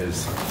had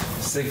his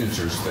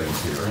signatures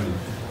things here. And,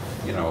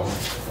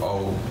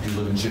 oh, you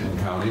live in Chittenden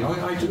County? Oh,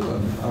 I do.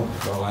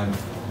 I'm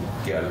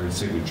gathering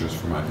signatures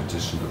for my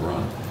petition to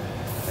run.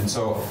 And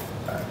so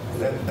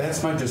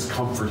that's my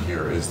discomfort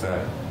here, is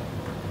that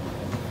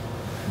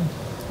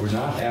we're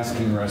not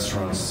asking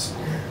restaurants.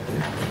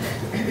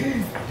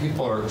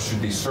 People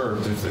should be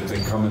served. If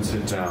they come and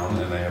sit down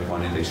and they have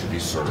money, they should be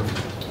served,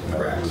 no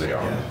matter who they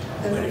are. Yeah.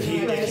 But if he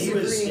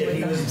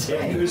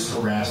was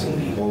harassing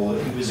people,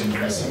 if he was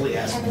aggressively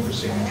asking for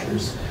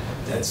signatures,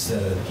 that's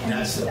the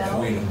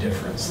point of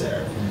difference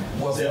there.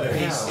 Well, so if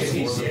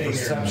he's the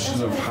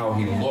perception of how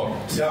he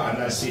looked. No, I'm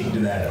not speaking to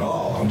that at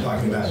all. I'm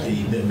talking about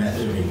the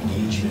method of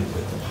engagement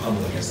with the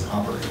public as an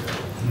operator.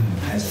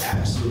 Has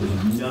absolutely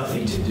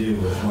nothing to do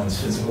with one's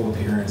physical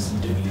appearance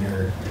and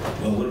demeanor.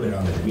 Well, a little bit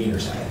on the demeanor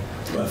side,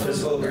 but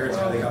physical appearance,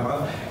 how they come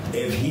up.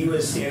 If he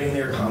was standing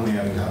there calmly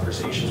having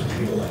conversations with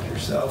people like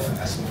yourself,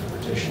 asking for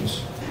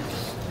petitions,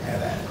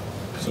 have at it.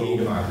 So,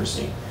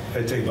 democracy.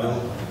 I take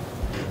sorry,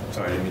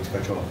 I didn't mean to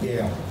cut you off.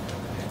 Yeah.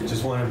 I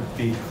just want to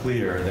be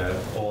clear that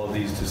all of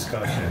these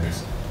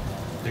discussions,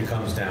 it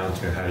comes down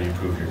to how do you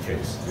prove your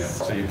case. Yeah.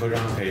 So you put it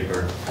on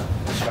paper,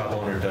 the shop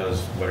owner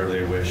does whatever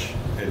they wish,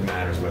 it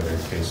matters whether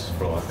the case is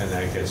brought, and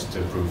that gets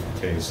to prove the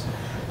case.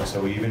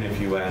 So even if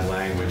you add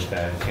language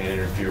that can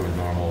interfere with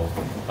normal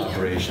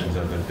operations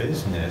of the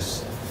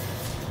business,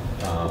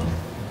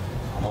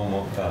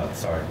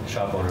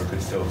 shop owner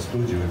could still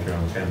exclude you if you're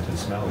unkempt and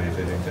smelly, if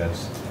they think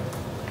that's,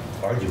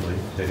 arguably,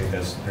 they think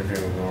that's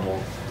interfering with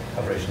normal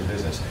operation of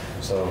business.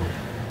 So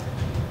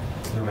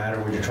no matter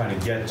what you're trying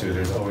to get to,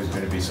 there's always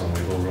going to be some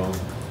wiggle room.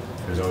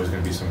 There's always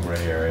going to be some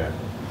gray area.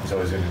 It's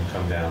always going to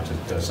come down to,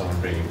 does someone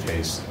bring a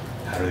case?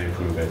 How do they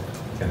prove it?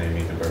 Can they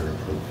meet the burden of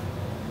proof?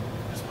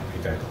 I just want to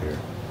make that clear.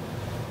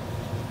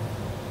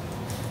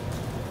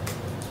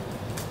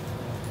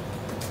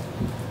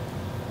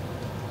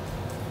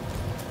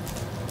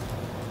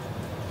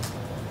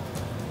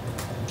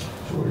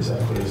 So where does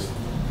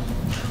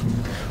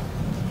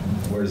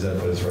that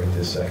put us right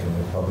this second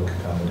with public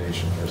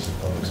accommodation versus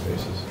public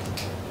spaces?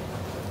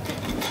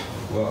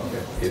 Well,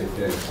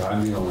 if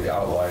I'm the only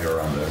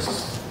outlier on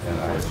this, and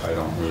I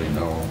don't really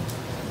know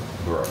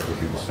where other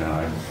people stand,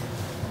 I'm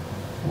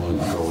willing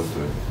to go with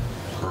the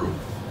group,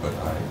 but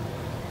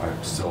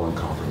I'm still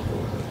uncomfortable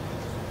with it.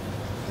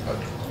 But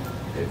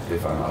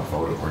if I'm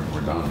outvoted,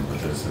 we're done.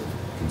 But there's a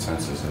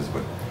consensus is,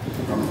 but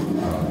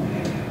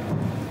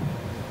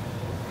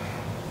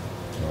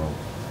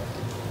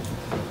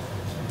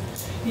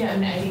Yeah, I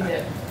mean, I think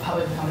that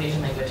public accommodation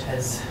language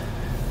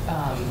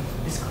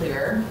is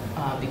clearer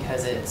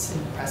because it's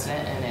in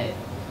precedent and it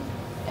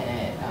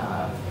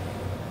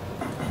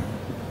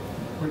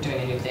we're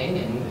doing a new thing,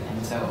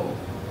 and so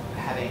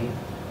having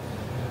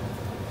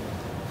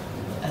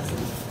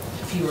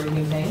fewer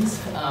new things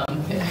I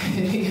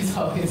think is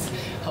always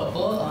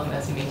helpful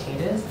as we make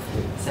changes.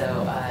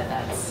 So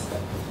that's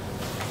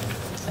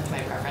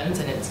my preference,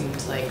 and it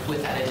seems like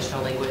with that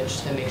additional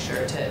language to make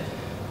sure to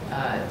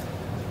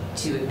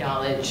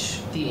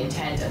acknowledge the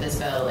intent of this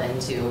bill and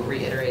to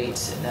reiterate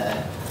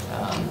the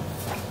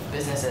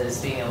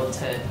businesses being able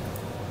to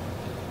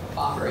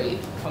operate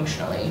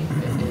functionally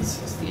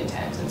is the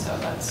intent, and so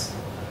that's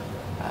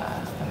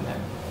I'm going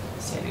to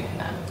stand behind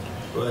that.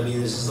 Well, I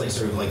mean, this is like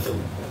sort of like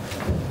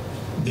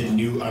the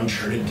new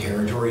uncharted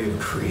territory of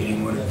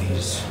creating one of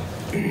these,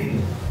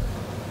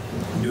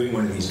 doing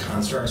one of these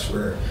constructs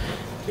where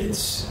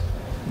it's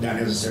not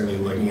necessarily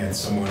looking at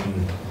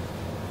someone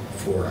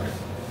for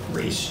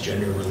race,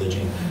 gender,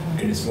 religion,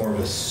 and it's more of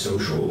a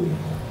social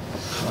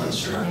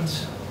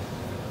construct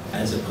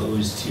as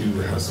opposed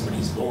to how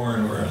somebody's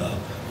born or a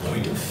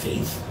point of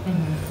faith.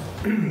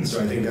 So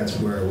I think that's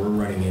where we're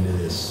running into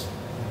this.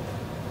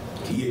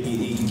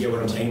 You get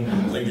what I'm saying?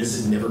 Like, this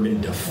has never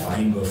been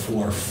defined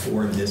before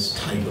for this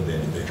type of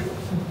individual.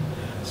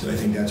 So I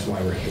think that's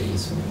why we're hitting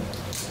some.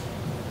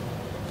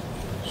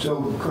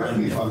 So correct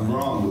me if I'm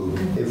wrong, Luke.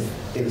 If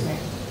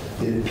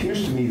it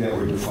appears to me that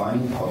we're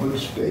defining public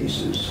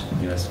spaces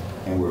Yes.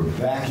 and we're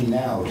backing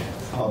out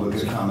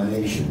public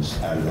accommodations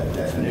out of that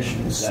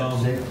definition. Is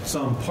that safe?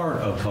 Some part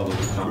of public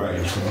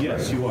accommodation. Right.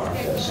 Yes, you are.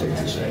 That's safe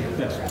to say.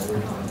 Yes.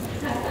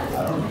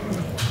 I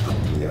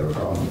don't really have a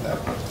problem with that.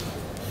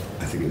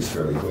 I think it's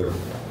fairly clear.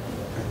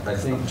 I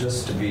think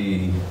just to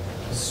be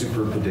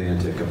super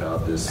pedantic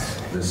about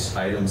this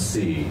item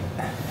C,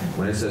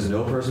 when it says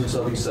no person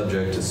shall be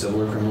subject to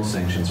civil or criminal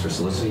sanctions for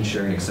soliciting,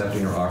 sharing,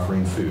 accepting, or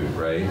offering food,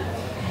 right?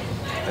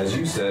 As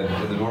you said,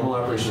 in the normal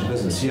operation of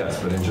business,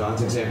 yes, but in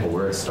John's example,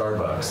 we're at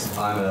Starbucks.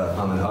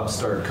 I'm an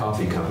upstart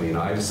coffee company, and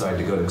I decide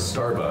to go to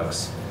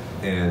Starbucks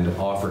and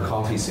offer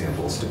coffee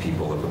samples to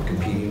people of a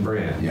competing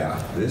brand.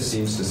 Yeah. This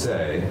seems to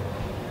say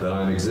that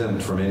I'm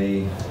exempt from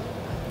any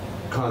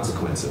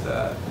consequence of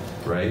that,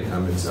 right?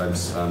 I'm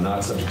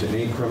not subject to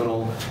any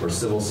criminal or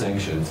civil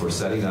sanction for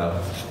setting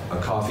up a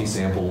coffee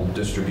sample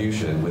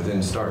distribution within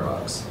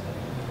Starbucks.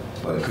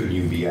 But could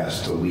you be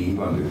asked to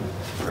leave under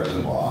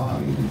present law? I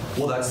mean,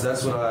 Well, I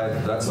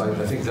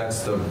think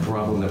that's the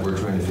problem that we're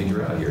trying to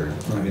figure out here.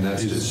 I mean,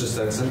 it's just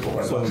that simple.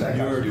 what's that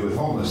got to do with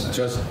homelessness?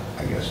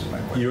 I guess is my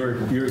question. Your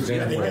I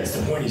example. think that's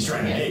the point he's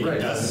trying to make. Right.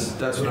 It doesn't.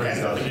 That's what it I has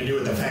thought. nothing to do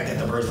with the fact that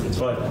the person's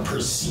But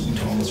perceived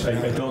homeless. or I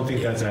not. don't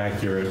think that's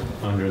accurate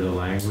under the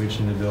language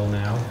in the bill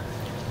now.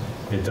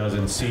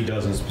 C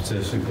doesn't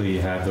specifically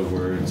have the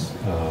words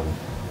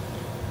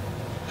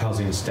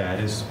housing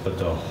status, but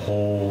the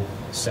whole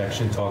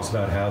section talks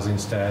about housing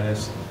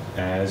status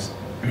as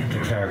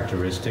a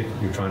characteristic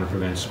you're trying to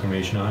prevent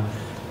discrimination on.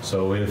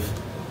 So if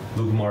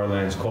Luke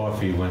Marland's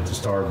Coffee went to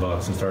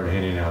Starbucks and started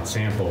handing out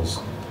samples,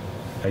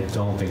 I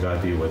don't think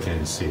I'd be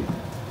within C.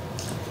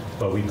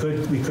 But we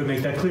could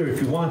make that clear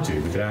if you want to.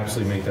 We could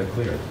absolutely make that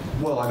clear.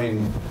 Well, I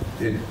mean,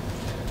 then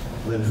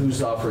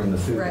who's offering the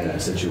food in Right.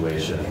 that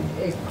situation?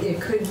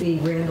 It could be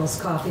Randall's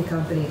Coffee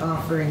Company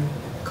offering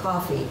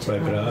coffee to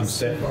Right, but I'm homeless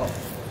saying. people.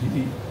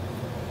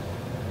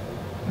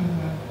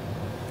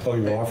 Oh,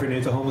 you're offering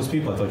it to homeless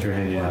people? I thought you were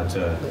handing it out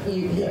to.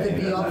 He could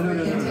be offering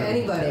it to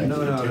anybody.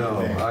 No.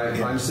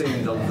 I'm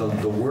saying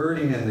the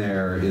wording in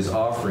there is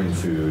offering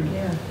food.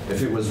 Yeah.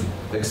 If it was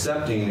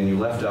accepting and you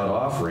left out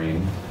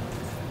offering,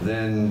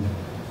 then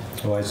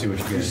Oh, I see what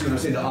you're you see what I'm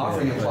saying? The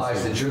offering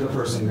implies that you're the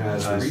person who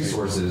has the I see.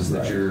 resources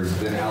that you're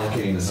then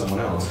allocating to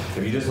someone else.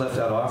 If you just left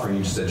out offering,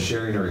 you just said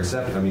sharing or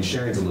accepting. I mean,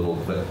 sharing's a little,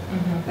 but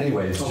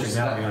anyway, it's Okay, just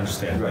now that, I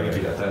understand. Right,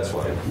 Thank you. yeah, that's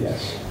why.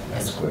 Yes,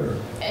 that's clear.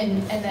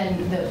 And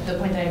then the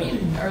point that I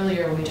made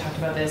earlier when we talked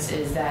about this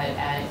is that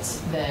at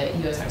the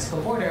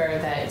U.S.-Mexico border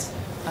that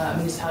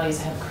municipalities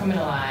have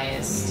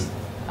criminalized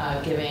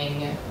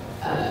giving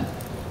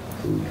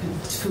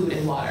food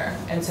and water,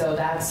 and so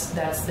that's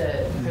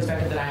the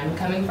perspective that I'm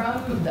coming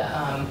from.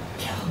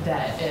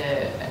 That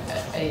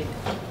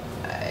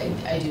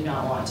I do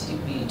not want to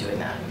be doing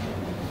that.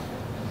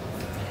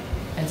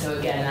 And so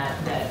again,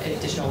 that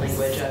additional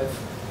language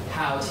of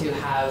how to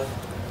have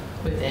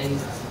within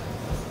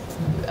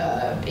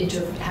how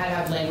to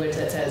have language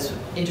that says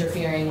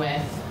interfering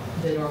with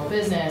the normal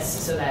business,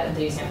 so that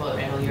the example of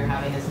Randall you're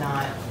having is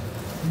not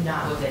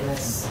within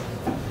this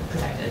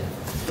protected.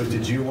 But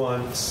did you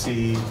want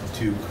C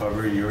to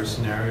cover your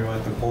scenario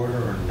at the border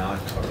or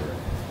not cover it?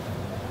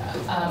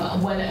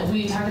 When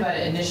we talked about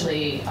it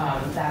initially,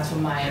 that's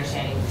what my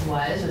understanding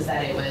was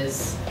that it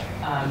was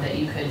that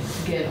you could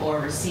give or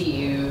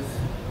receive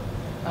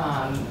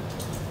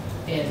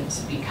and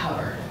to be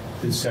covered.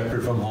 It's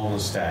separate from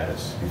homeless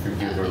status. You could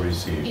give or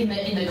receive. In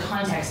the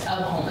context of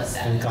homeless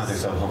status. In the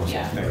context of homeless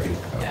Yeah. status. Thank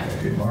you. Yeah.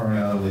 Okay,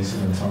 Mariana, Lisa,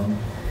 and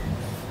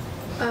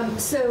Tom.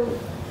 So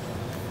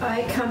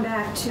I come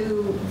back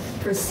to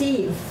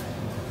perceive.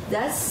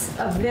 That's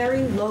a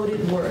very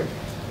loaded word.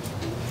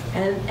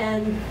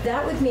 And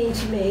that would mean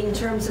to me, in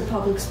terms of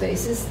public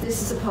spaces,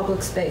 this is a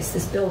public space,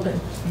 this building.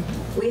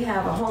 We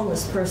have a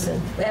homeless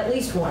person, at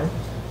least one,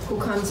 who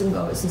comes and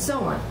goes and so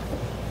on.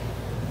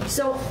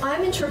 So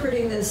I'm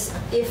interpreting this,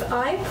 if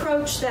I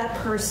approach that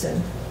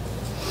person,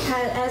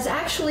 as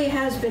actually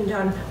has been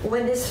done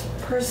when this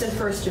person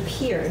first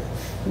appeared,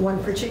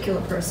 one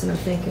particular person I'm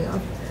thinking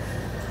of,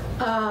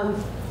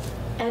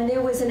 and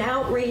there was an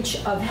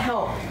outreach of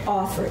help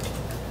offered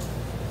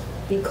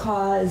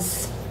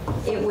because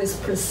it was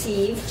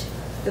perceived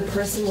the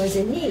person was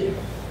in need.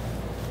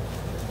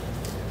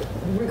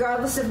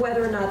 Regardless of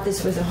whether or not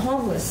this was a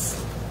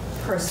homeless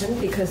person,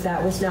 because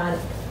that was not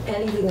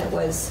anything that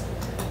was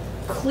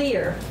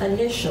clear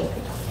initially.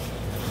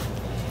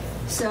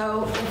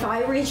 So if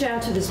I reach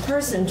out to this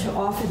person to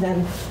offer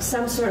them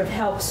some sort of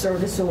help,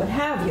 service, or what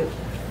have you,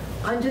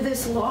 under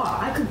this law,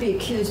 I could be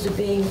accused of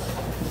being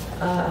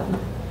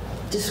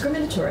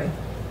discriminatory.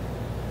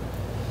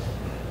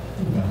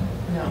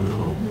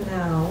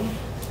 No.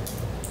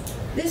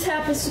 This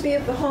happens to be a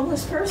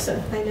homeless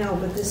person. I know,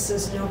 but this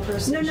says no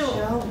person No.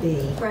 shall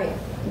be. Right.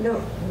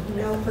 No,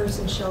 No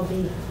person shall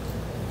be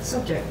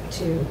subject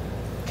to.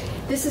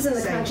 this is in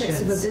the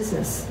context of a Sanctions.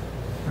 business,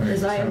 All right,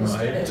 as I time out.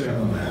 understood it.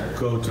 To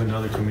Go to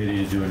another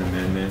committee to do an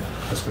amendment.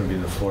 That's going to be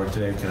on the floor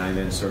today. Can I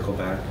then circle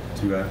back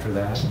to you after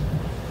that?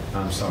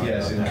 I'm sorry.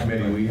 Yes, about in that.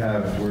 committee, we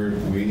are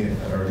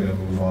going to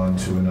move on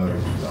to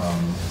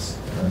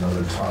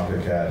another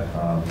topic at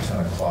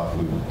 10 o'clock.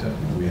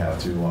 We have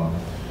to,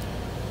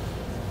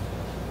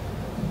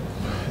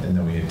 and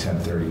then at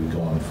 10:30, we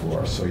go on the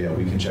floor. So yeah,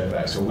 we can check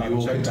back. So we I'll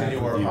will check back continue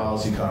our with you.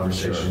 policy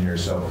conversation Sure. here.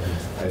 So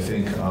I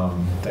think,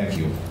 thank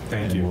you.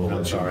 Thank And you. we'll I'm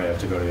let you- sorry, I have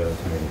to go to the other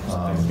committee.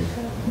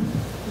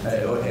 Thank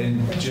you.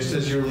 And just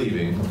as you're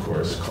leaving, of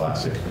course,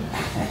 classic,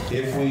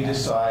 if we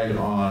decide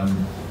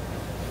on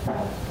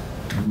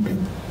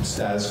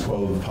status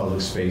quo of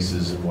public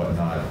spaces and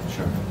whatnot,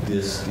 Sure.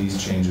 these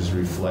changes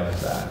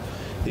reflect that.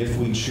 If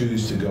we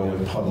choose to go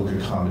with public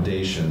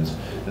accommodations,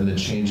 then the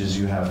changes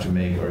you have to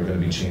make are going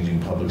to be changing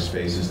public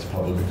spaces to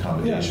public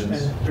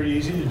accommodations. Yeah, and pretty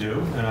easy to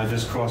do, and I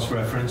just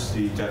cross-reference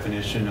the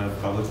definition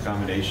of public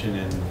accommodation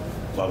and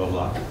blah, blah,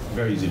 blah.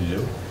 Very easy to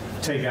do.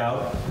 Take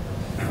out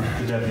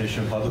the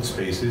definition of public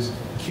spaces,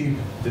 keep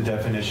the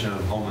definition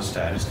of homeless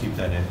status, keep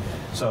that in.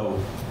 So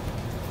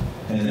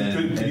And then- you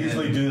could and then-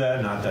 easily do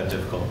that, not that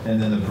difficult.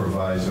 And then the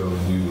proviso,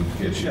 we would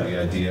get you the Yeah.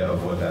 idea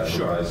of what that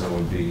Sure. proviso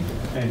would be.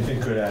 And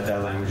could add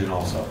that language in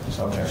also.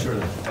 So Okay. sure,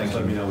 Thank just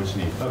let you. me know what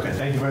you need. Okay,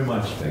 thank you very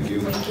much. Thank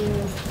you. Thank you.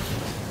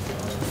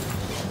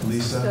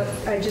 Lisa?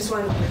 So I just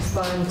want to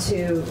respond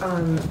to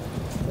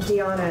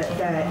Deanna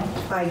that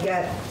I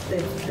get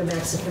the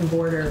Mexican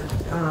border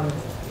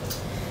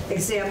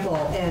example,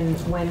 and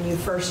when you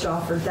first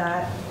offered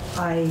that,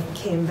 I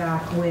came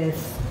back with,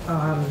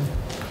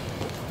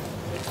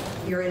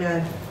 you're in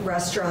a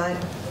restaurant,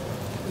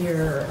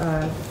 you're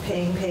a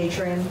paying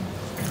patron,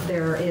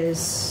 there is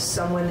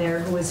someone there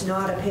who is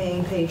not a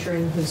paying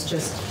patron, who's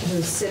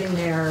sitting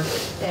there,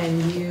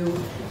 and you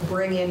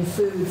bring in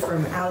food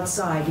from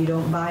outside, you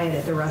don't buy it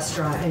at the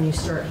restaurant, and you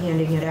start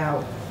handing it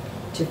out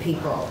to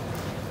people.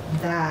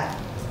 That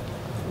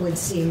would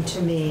seem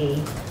to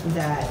me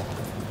that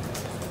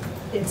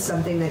it's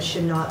something that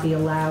should not be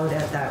allowed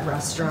at that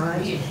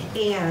restaurant.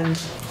 And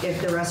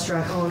if the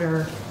restaurant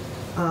owner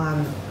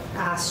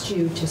asked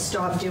you to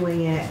stop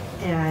doing it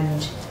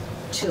and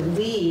to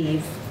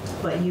leave,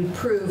 but you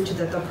proved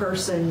that the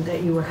person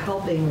that you were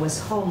helping was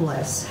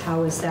homeless,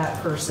 how is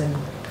that person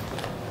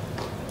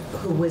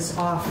who was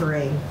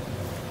offering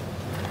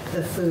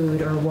the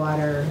food or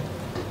water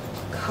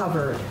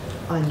covered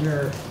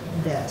under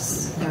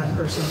this? That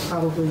person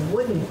probably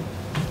wouldn't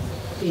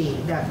be.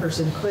 That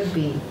person could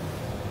be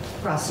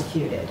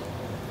prosecuted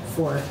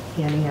for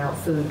handing out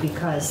food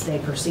because they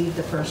perceive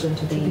the person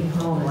to be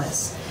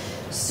homeless.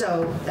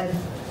 So,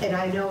 and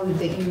I know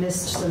that you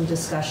missed some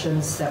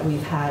discussions that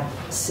we've had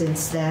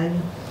since then,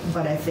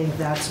 but I think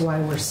that's why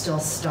we're still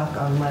stuck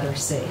on letter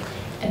C.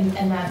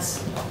 And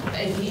that's,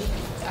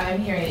 I'm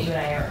hearing that you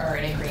and I are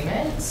in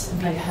agreement.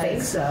 Because, I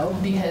think so.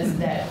 Because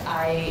that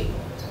I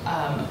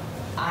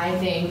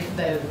think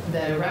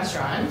the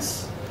restaurant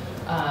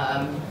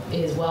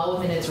is well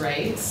within its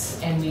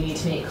rights, and we need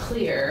to make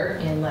clear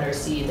in letter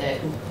C that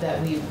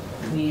we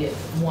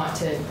want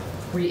to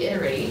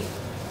reiterate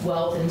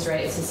well within its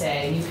rights to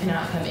say you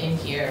cannot come in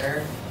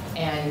here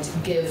and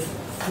give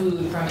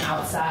food from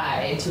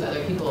outside to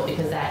other people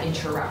because that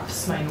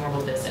interrupts my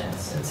normal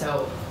business. And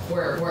so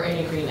we're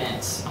in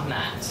agreement on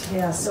that.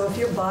 Yeah, so if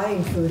you're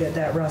buying food at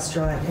that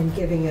restaurant and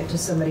giving it to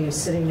somebody who's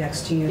sitting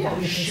next to you, Yeah. that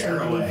you can Share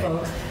say away.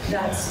 info,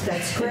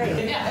 that's great.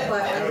 Yeah.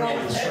 But I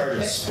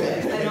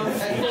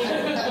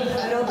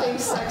don't think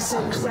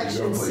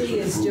section C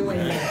is doing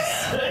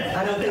this.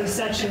 I don't think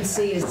section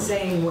C is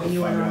saying what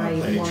you and I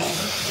want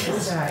to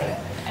say.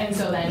 And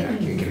so then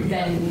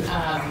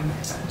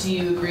do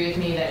you agree with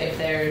me that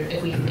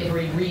if we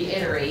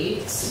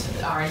reiterate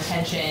our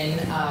intention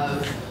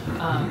of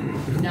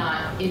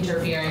not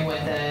interfering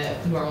with a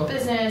normal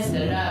business,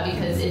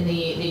 because in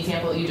the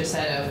example you just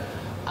said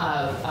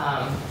of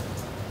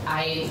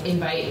I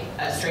invite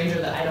a stranger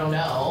that I don't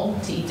know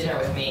to eat dinner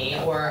with me,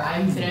 or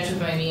I'm finished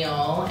with my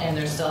meal and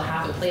there's still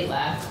half a plate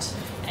left,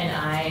 and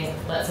I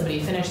let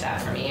somebody finish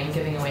that for me, I'm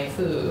giving away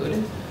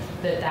food,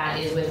 that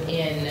is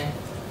within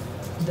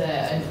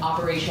an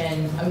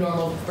operation, a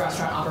normal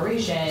restaurant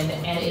operation,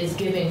 and is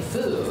giving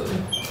food.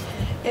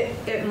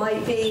 It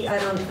might be. I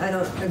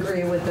don't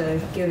agree with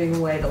the giving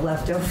away the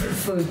leftover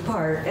food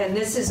part. And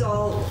this is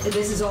all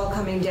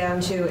coming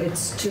down to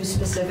it's too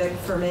specific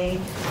for me.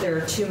 There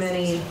are too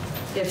many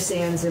ifs,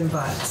 ands, and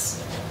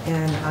buts,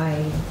 and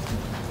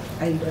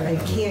I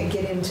can't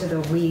get into the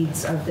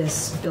weeds of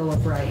this Bill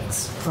of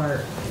Rights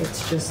part.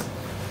 It's just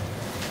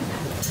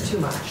too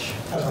much.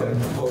 The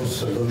proposed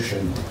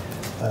solution,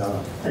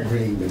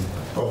 agreeing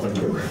with both of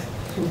you,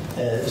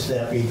 is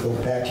that we go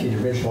back to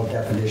the original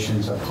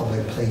definitions of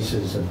public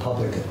places and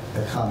public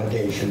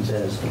accommodations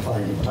as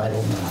defined in Title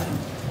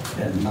IX,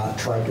 and not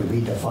try to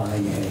redefine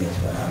any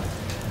of that.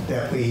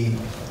 That we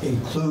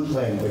include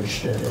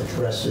language that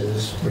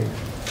addresses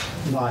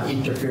not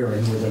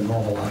interfering with the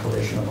normal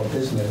operation of a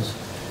business,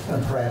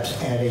 and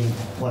perhaps adding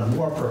one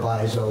more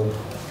proviso,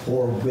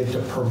 or with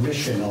the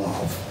permission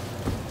of.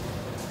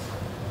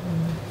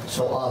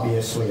 So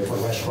obviously, if a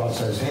restaurant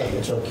says, hey,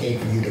 it's okay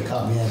for you to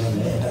come in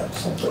and have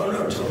something. Oh,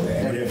 no, totally.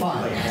 I mean, if you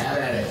Fine. like have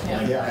at it,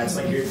 like Yeah. that's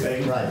like your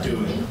thing, Right.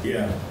 do it.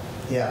 Yeah.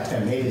 Yeah,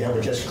 and maybe that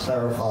would just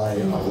clarify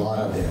a lot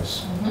of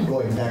this,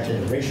 going back to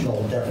the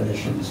original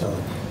definitions of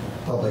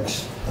public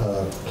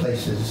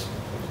places,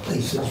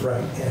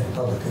 right, and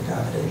public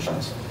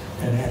accommodations,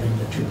 and adding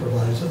the two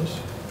provisos.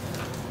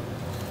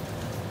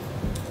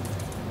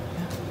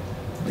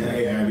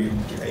 Yeah, I mean,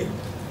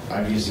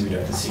 obviously we'd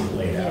have to see it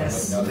laid out,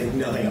 Yes. but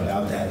nothing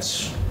about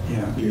that's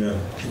Yeah.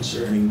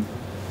 concerning.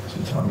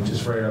 So Tommy,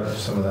 just write up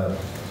some of that.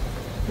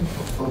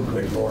 Oh,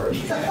 good Lord.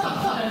 Really?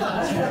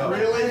 Yeah,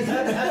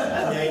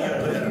 you gotta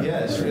put it on.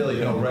 Yes,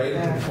 really, right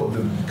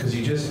because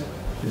you just,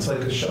 it's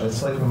like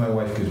it's like when my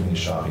wife gives me a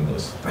shopping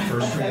list. The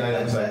first 3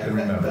 items I can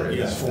remember. If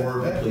it's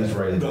 4, please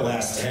write it The down.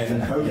 last 10,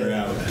 you're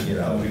out.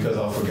 Because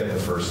I'll forget the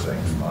first thing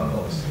on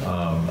the list.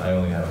 I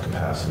only have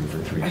capacity for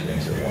 3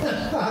 things at once.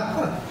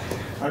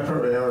 I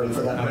priority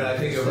for that. I mean, I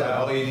think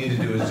all you need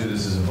to do is do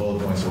this as a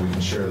bullet point so we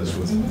can share this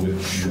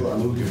with Sure.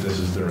 Luke if this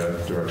is the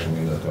direction we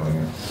end up going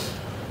in.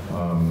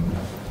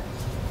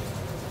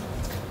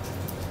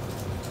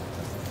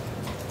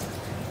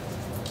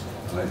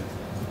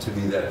 To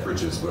me, that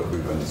bridges what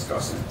we've been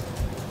discussing,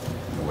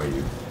 the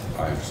way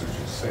I understood you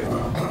to say it.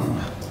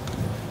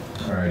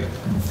 All right,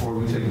 before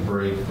we take a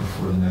break,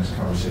 before the next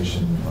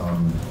conversation,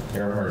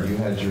 Earhart, you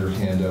had your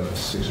hand up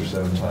 6 or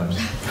 7 times.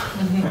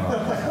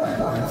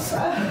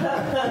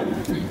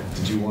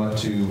 Did you want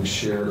to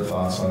share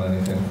thoughts on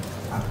anything?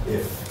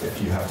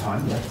 If you have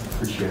time, yeah,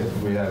 appreciate it.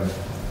 We have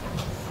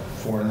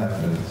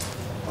 4.5 minutes.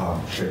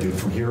 Should I do it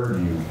from here, or do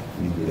you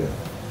need me to?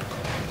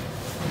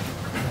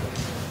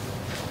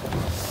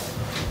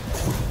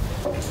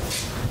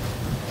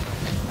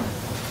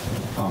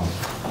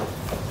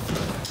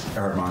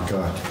 Eric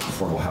Monka,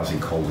 Affordable Housing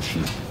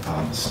Coalition.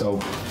 So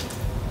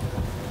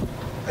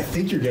I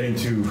think you're getting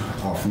to,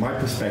 from my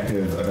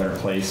perspective, a better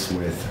place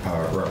with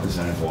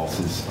Representative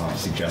Walz's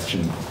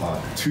suggestion.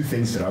 2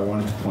 things that I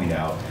wanted to point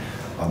out.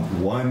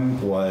 One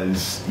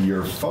was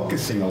you're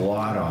focusing a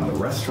lot on the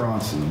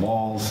restaurants and the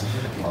malls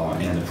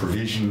and the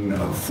provision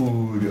of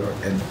food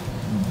and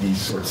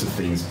these sorts of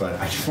things, but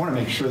I just want to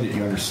make sure that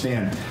you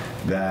understand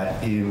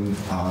that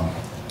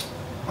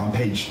on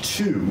page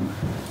 2,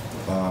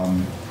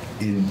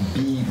 in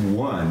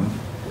B1,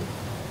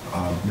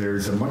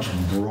 there's a much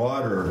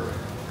broader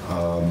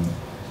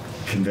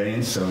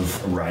conveyance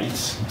of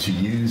rights to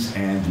use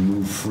and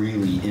move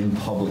freely in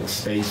public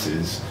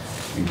spaces,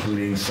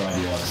 including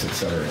sidewalks, et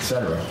cetera, et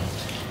cetera.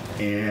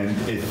 And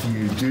if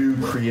you do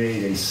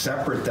create a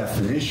separate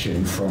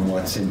definition from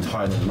what's in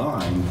Title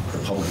IX, the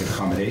public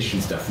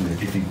accommodations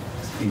definition, if you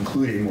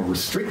include a more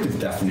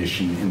restrictive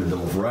definition in the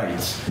Bill of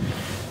Rights,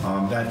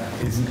 that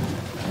isn't,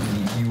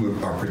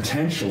 you are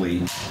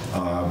potentially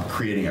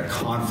creating a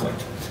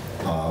conflict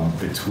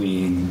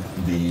between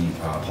the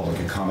Public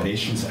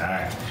Accommodations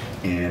Act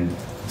and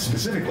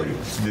specifically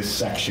this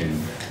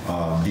section,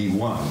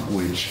 B1,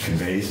 which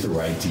conveys the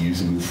right to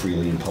use and move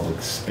freely in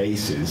public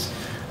spaces,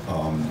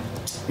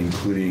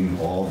 including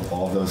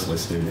all those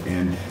listed.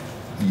 And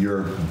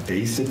you're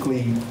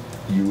basically,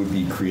 you would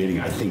be creating,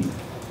 I think,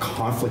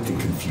 conflict and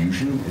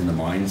confusion in the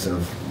minds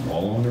of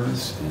mall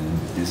owners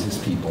and business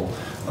people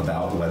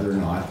about whether or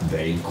not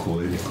they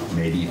could,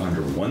 maybe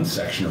under one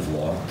section of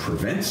law,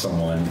 prevent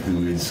someone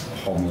who is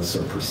homeless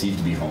or perceived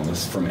to be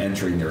homeless from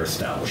entering their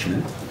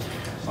establishment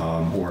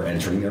or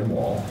entering their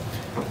mall,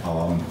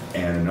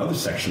 and another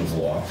section of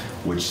law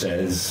which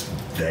says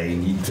they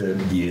need to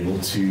be able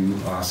to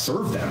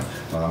serve them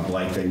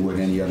like they would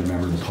any other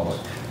member of the public.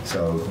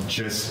 So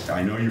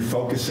I know you're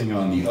focusing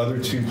on the other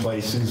 2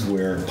 places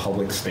where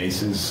public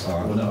spaces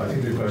are. Well, no, I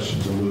think the question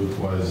to Luke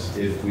was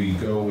if we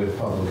go with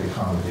public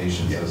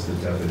accommodations as the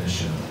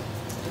definition,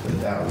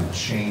 that would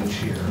change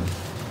here.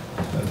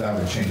 That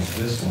would change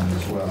this one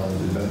as well.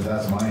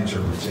 That's my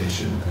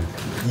interpretation.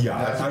 Yeah,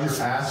 That's what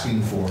you're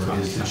asking for,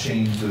 is to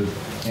change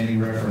any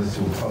reference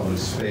to a public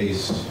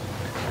space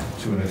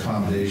to an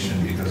accommodation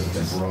because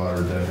it's a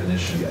broader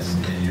definition. Yes.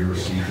 And you're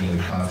seeking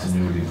the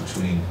continuity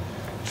between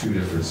 2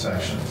 different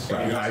sections.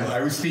 Right. I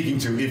was speaking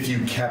to if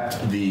you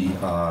kept the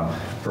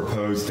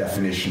proposed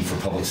definition for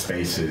public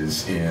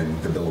spaces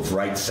in the Bill of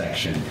Rights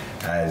section,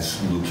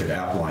 as Luke had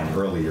outlined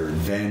earlier,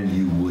 then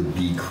you would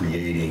be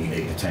creating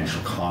a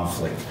potential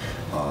conflict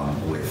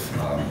with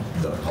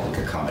the Public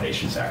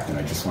Accommodations Act. And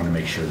I just want to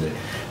make sure that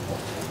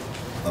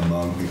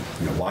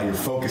while you're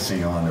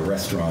focusing on the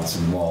restaurants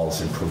and malls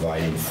and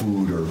providing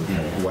food or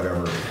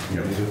whatever,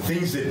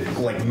 things that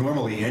like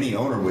normally any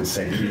owner would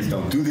say, please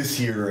don't do this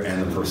here,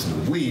 and the person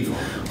would leave.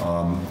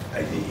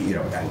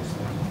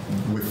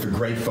 With the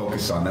great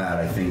focus on that,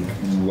 I think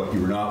what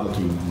you're not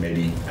looking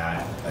maybe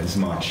at as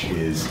much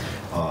is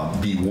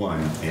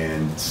B1.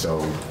 And so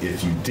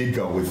if you did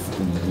go with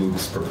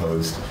Luke's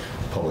proposed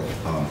public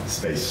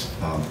space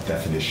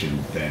definition,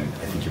 then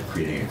I think you're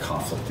creating a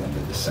conflict under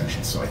this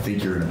section. So I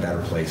think you're in a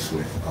better place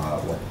with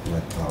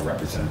what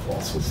Representative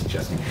Walz was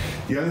suggesting.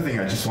 The other thing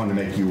I just wanted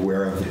to make you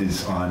aware of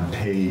is on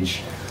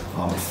page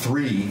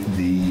 3,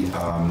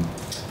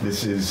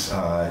 this is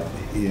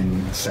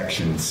in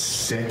section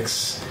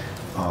 6,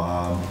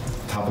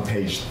 top of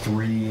page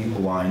 3,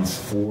 lines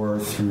 4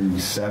 through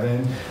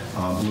 7.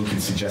 Luke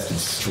had suggested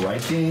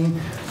striking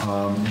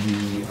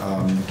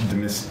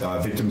the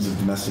victims of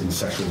domestic and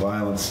sexual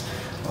violence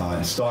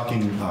and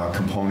stalking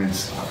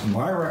components.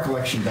 My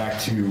recollection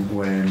back to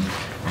when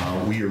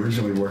we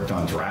originally worked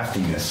on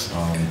drafting this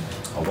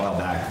a while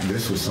back,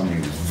 this was something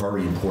that was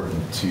very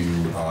important to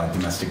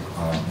domestic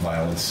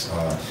violence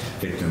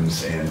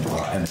victims and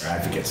their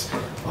advocates.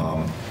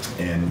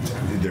 And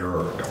there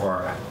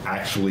are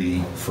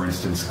actually, for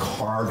instance,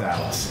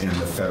 carve-outs in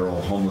the federal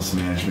homeless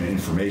management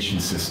information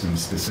system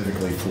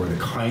specifically for the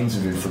kinds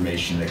of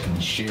information that can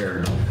be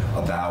shared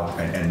about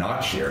and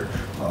not shared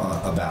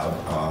about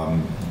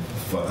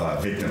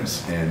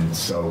victims. And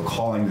so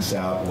calling this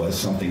out was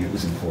something that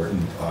was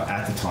important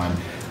at the time.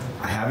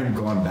 I haven't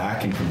gone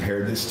back and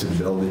compared this to the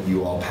bill that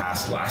you all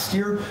passed last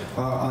year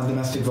on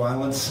domestic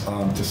violence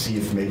to see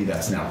if maybe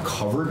that's now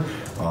covered,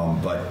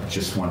 but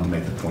just wanted to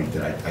make the point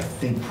that I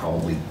think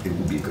probably it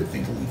would be a good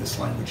thing to leave this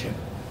language in.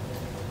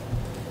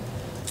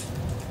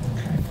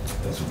 Okay.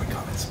 Those are my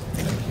comments.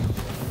 Thank you.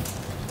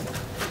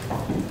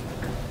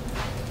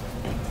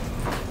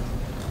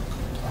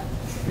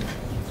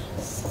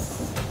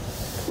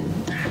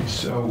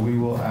 So we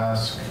will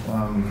ask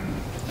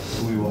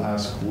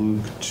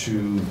Luke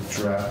to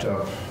draft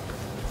up,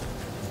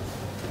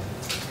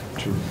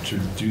 to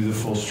do the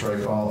full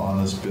strike all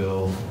on this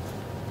bill.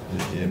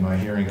 Am I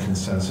hearing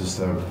consensus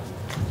that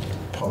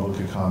public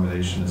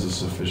accommodation is a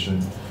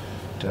sufficient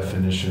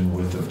definition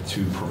with the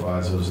 2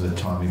 provisos that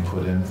Tommy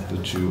put in, the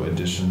 2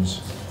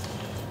 additions?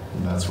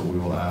 And that's what we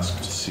will ask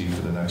to see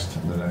for the next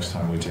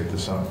time we take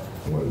this up.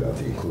 What about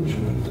the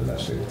inclusion of the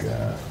domestic?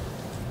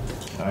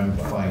 I'm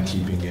fine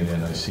keeping it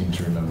in. I seem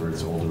to remember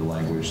it's older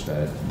language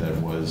that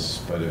was,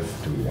 but if...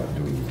 Do we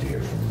need to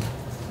hear from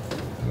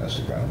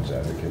domestic violence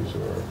advocates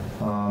or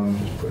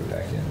just put it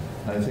back in?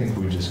 I think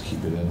we just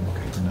keep it in.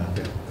 Okay. No.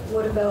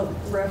 What about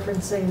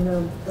referencing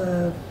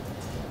the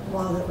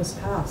law that was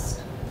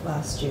passed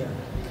last year?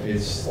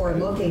 Or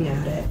looking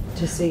at it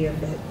to see if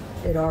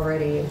it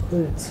already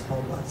includes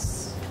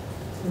homeless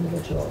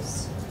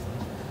individuals?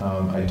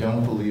 I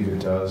don't believe it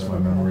does. If my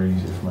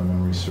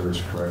memory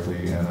serves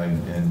correctly,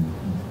 and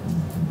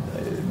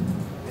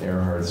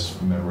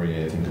Earhart's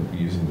memory, I think of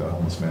using the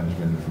homeless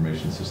management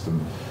information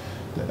system,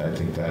 I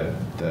think that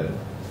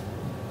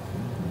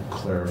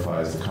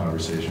clarifies the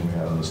conversation we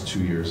had on this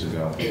 2 years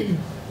ago.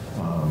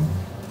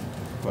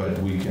 But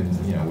we can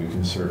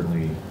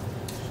certainly.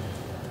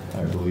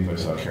 I believe I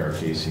saw Kara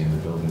Casey in the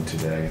building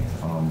today,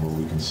 where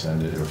we can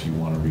send it. Or if you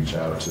want to reach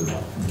out to,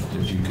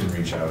 if you can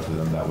reach out to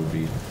them, that would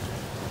be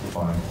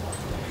fine.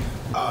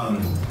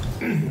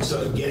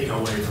 So getting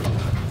away from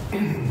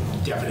the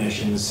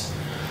definitions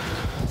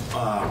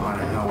on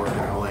how we're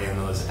going to lay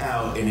those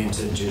out and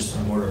into just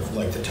more of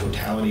like the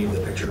totality of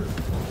the picture,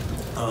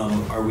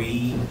 are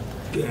we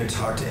going to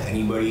talk to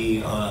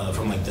anybody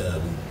from like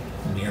the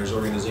mayor's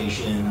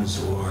organizations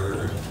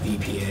or the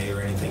EPA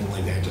or anything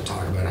like that to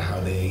talk about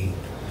how they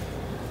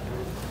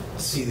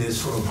see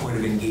this from a point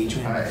of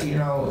engagement?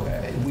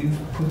 We've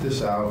put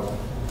this out.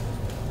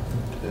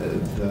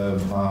 The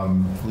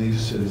League of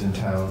Cities and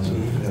Towns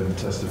have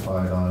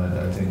testified on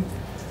it.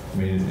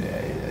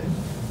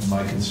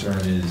 My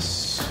concern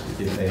is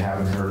if they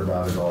haven't heard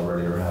about it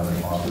already or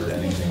haven't offered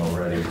anything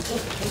already,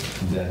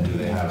 then do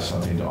they have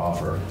something to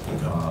offer?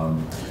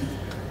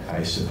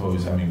 I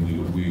suppose,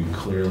 we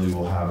clearly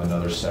will have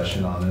another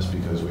session on this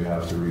because we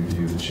have to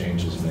review the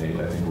changes made.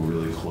 I think we're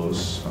really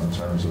close in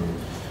terms of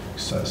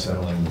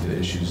settling the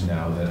issues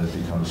now. Then it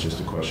becomes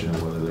just a question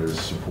of whether there's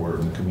support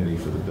in the committee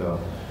for the bill.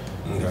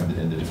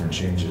 And the different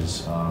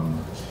changes.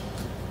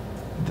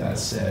 That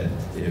said,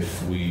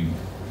 if we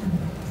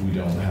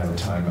don't have a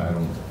time, I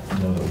don't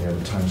know that we have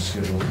a time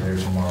scheduled here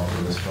tomorrow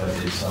for this, but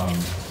it's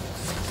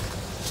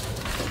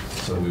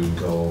so we would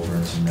go over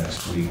into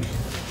next week,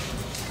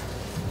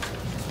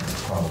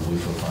 probably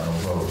for final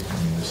vote.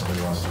 If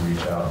somebody wants to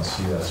reach out and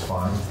see, that's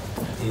fine.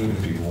 Give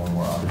people one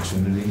more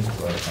opportunity,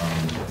 but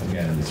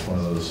again, it's one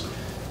of those.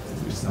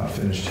 It's not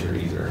finished here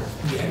either.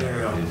 Yeah,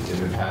 no.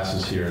 If it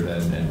passes here,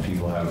 then and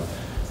people have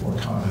more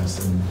comments,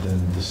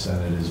 then the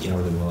Senate is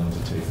more than willing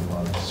to take them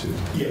on too.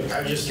 Yeah,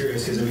 I'm just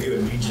curious because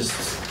we just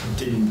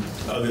didn't,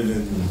 other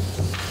than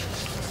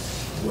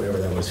whatever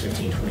that was,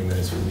 15, 20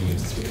 minutes with me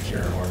with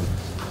Karen Horn.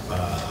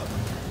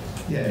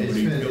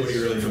 Nobody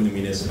really from the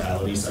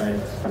municipality side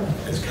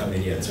has come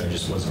in yet, so I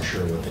just wasn't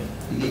sure what the.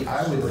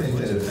 I would think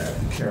that if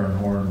Karen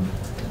Horn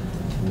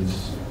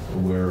was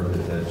aware of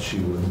it, that she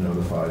would have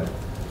notified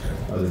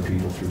other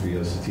people through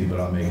VOCT, but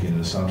I'm making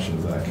an assumption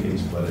of that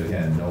case. But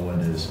again, no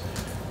one is.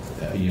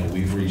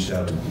 We reached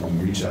out to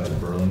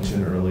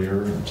Burlington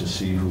earlier to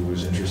see who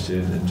was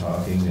interested in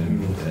talking,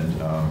 and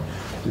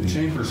the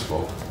chamber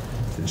spoke.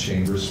 The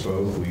chamber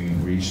spoke. We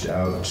reached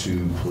out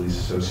to Police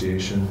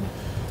Association.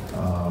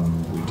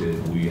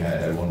 We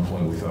had at one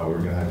point we thought we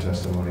were going to have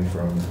testimony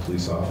from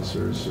police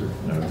officers or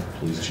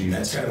police chief.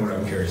 That's kind of what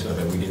I'm curious about.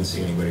 That we didn't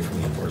see anybody from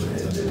the enforcement.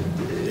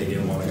 They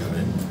didn't want to come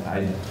in.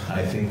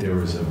 I think there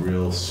was a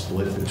real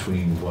split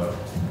between what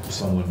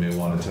someone may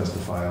want to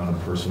testify on, a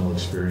personal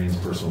experience,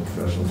 personal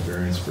professional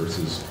experience,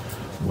 versus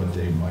what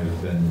they might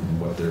have been,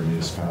 what their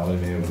municipality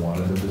may have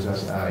wanted them to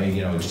testify.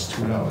 Just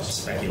who knows?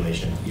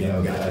 Speculation.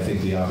 I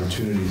think the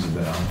opportunities have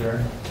been out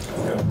there,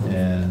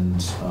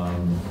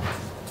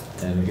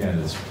 and again,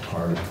 it's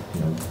part of,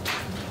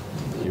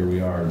 here we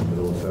are in the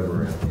middle of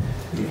February.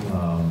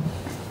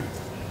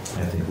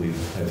 I think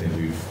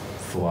we've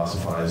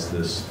philosophized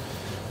this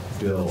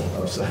bill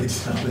upside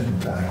down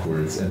and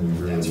backwards, and we've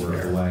really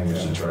worked the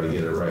language to try to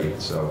get it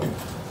right. So,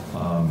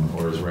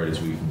 or as right as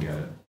we can get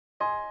it.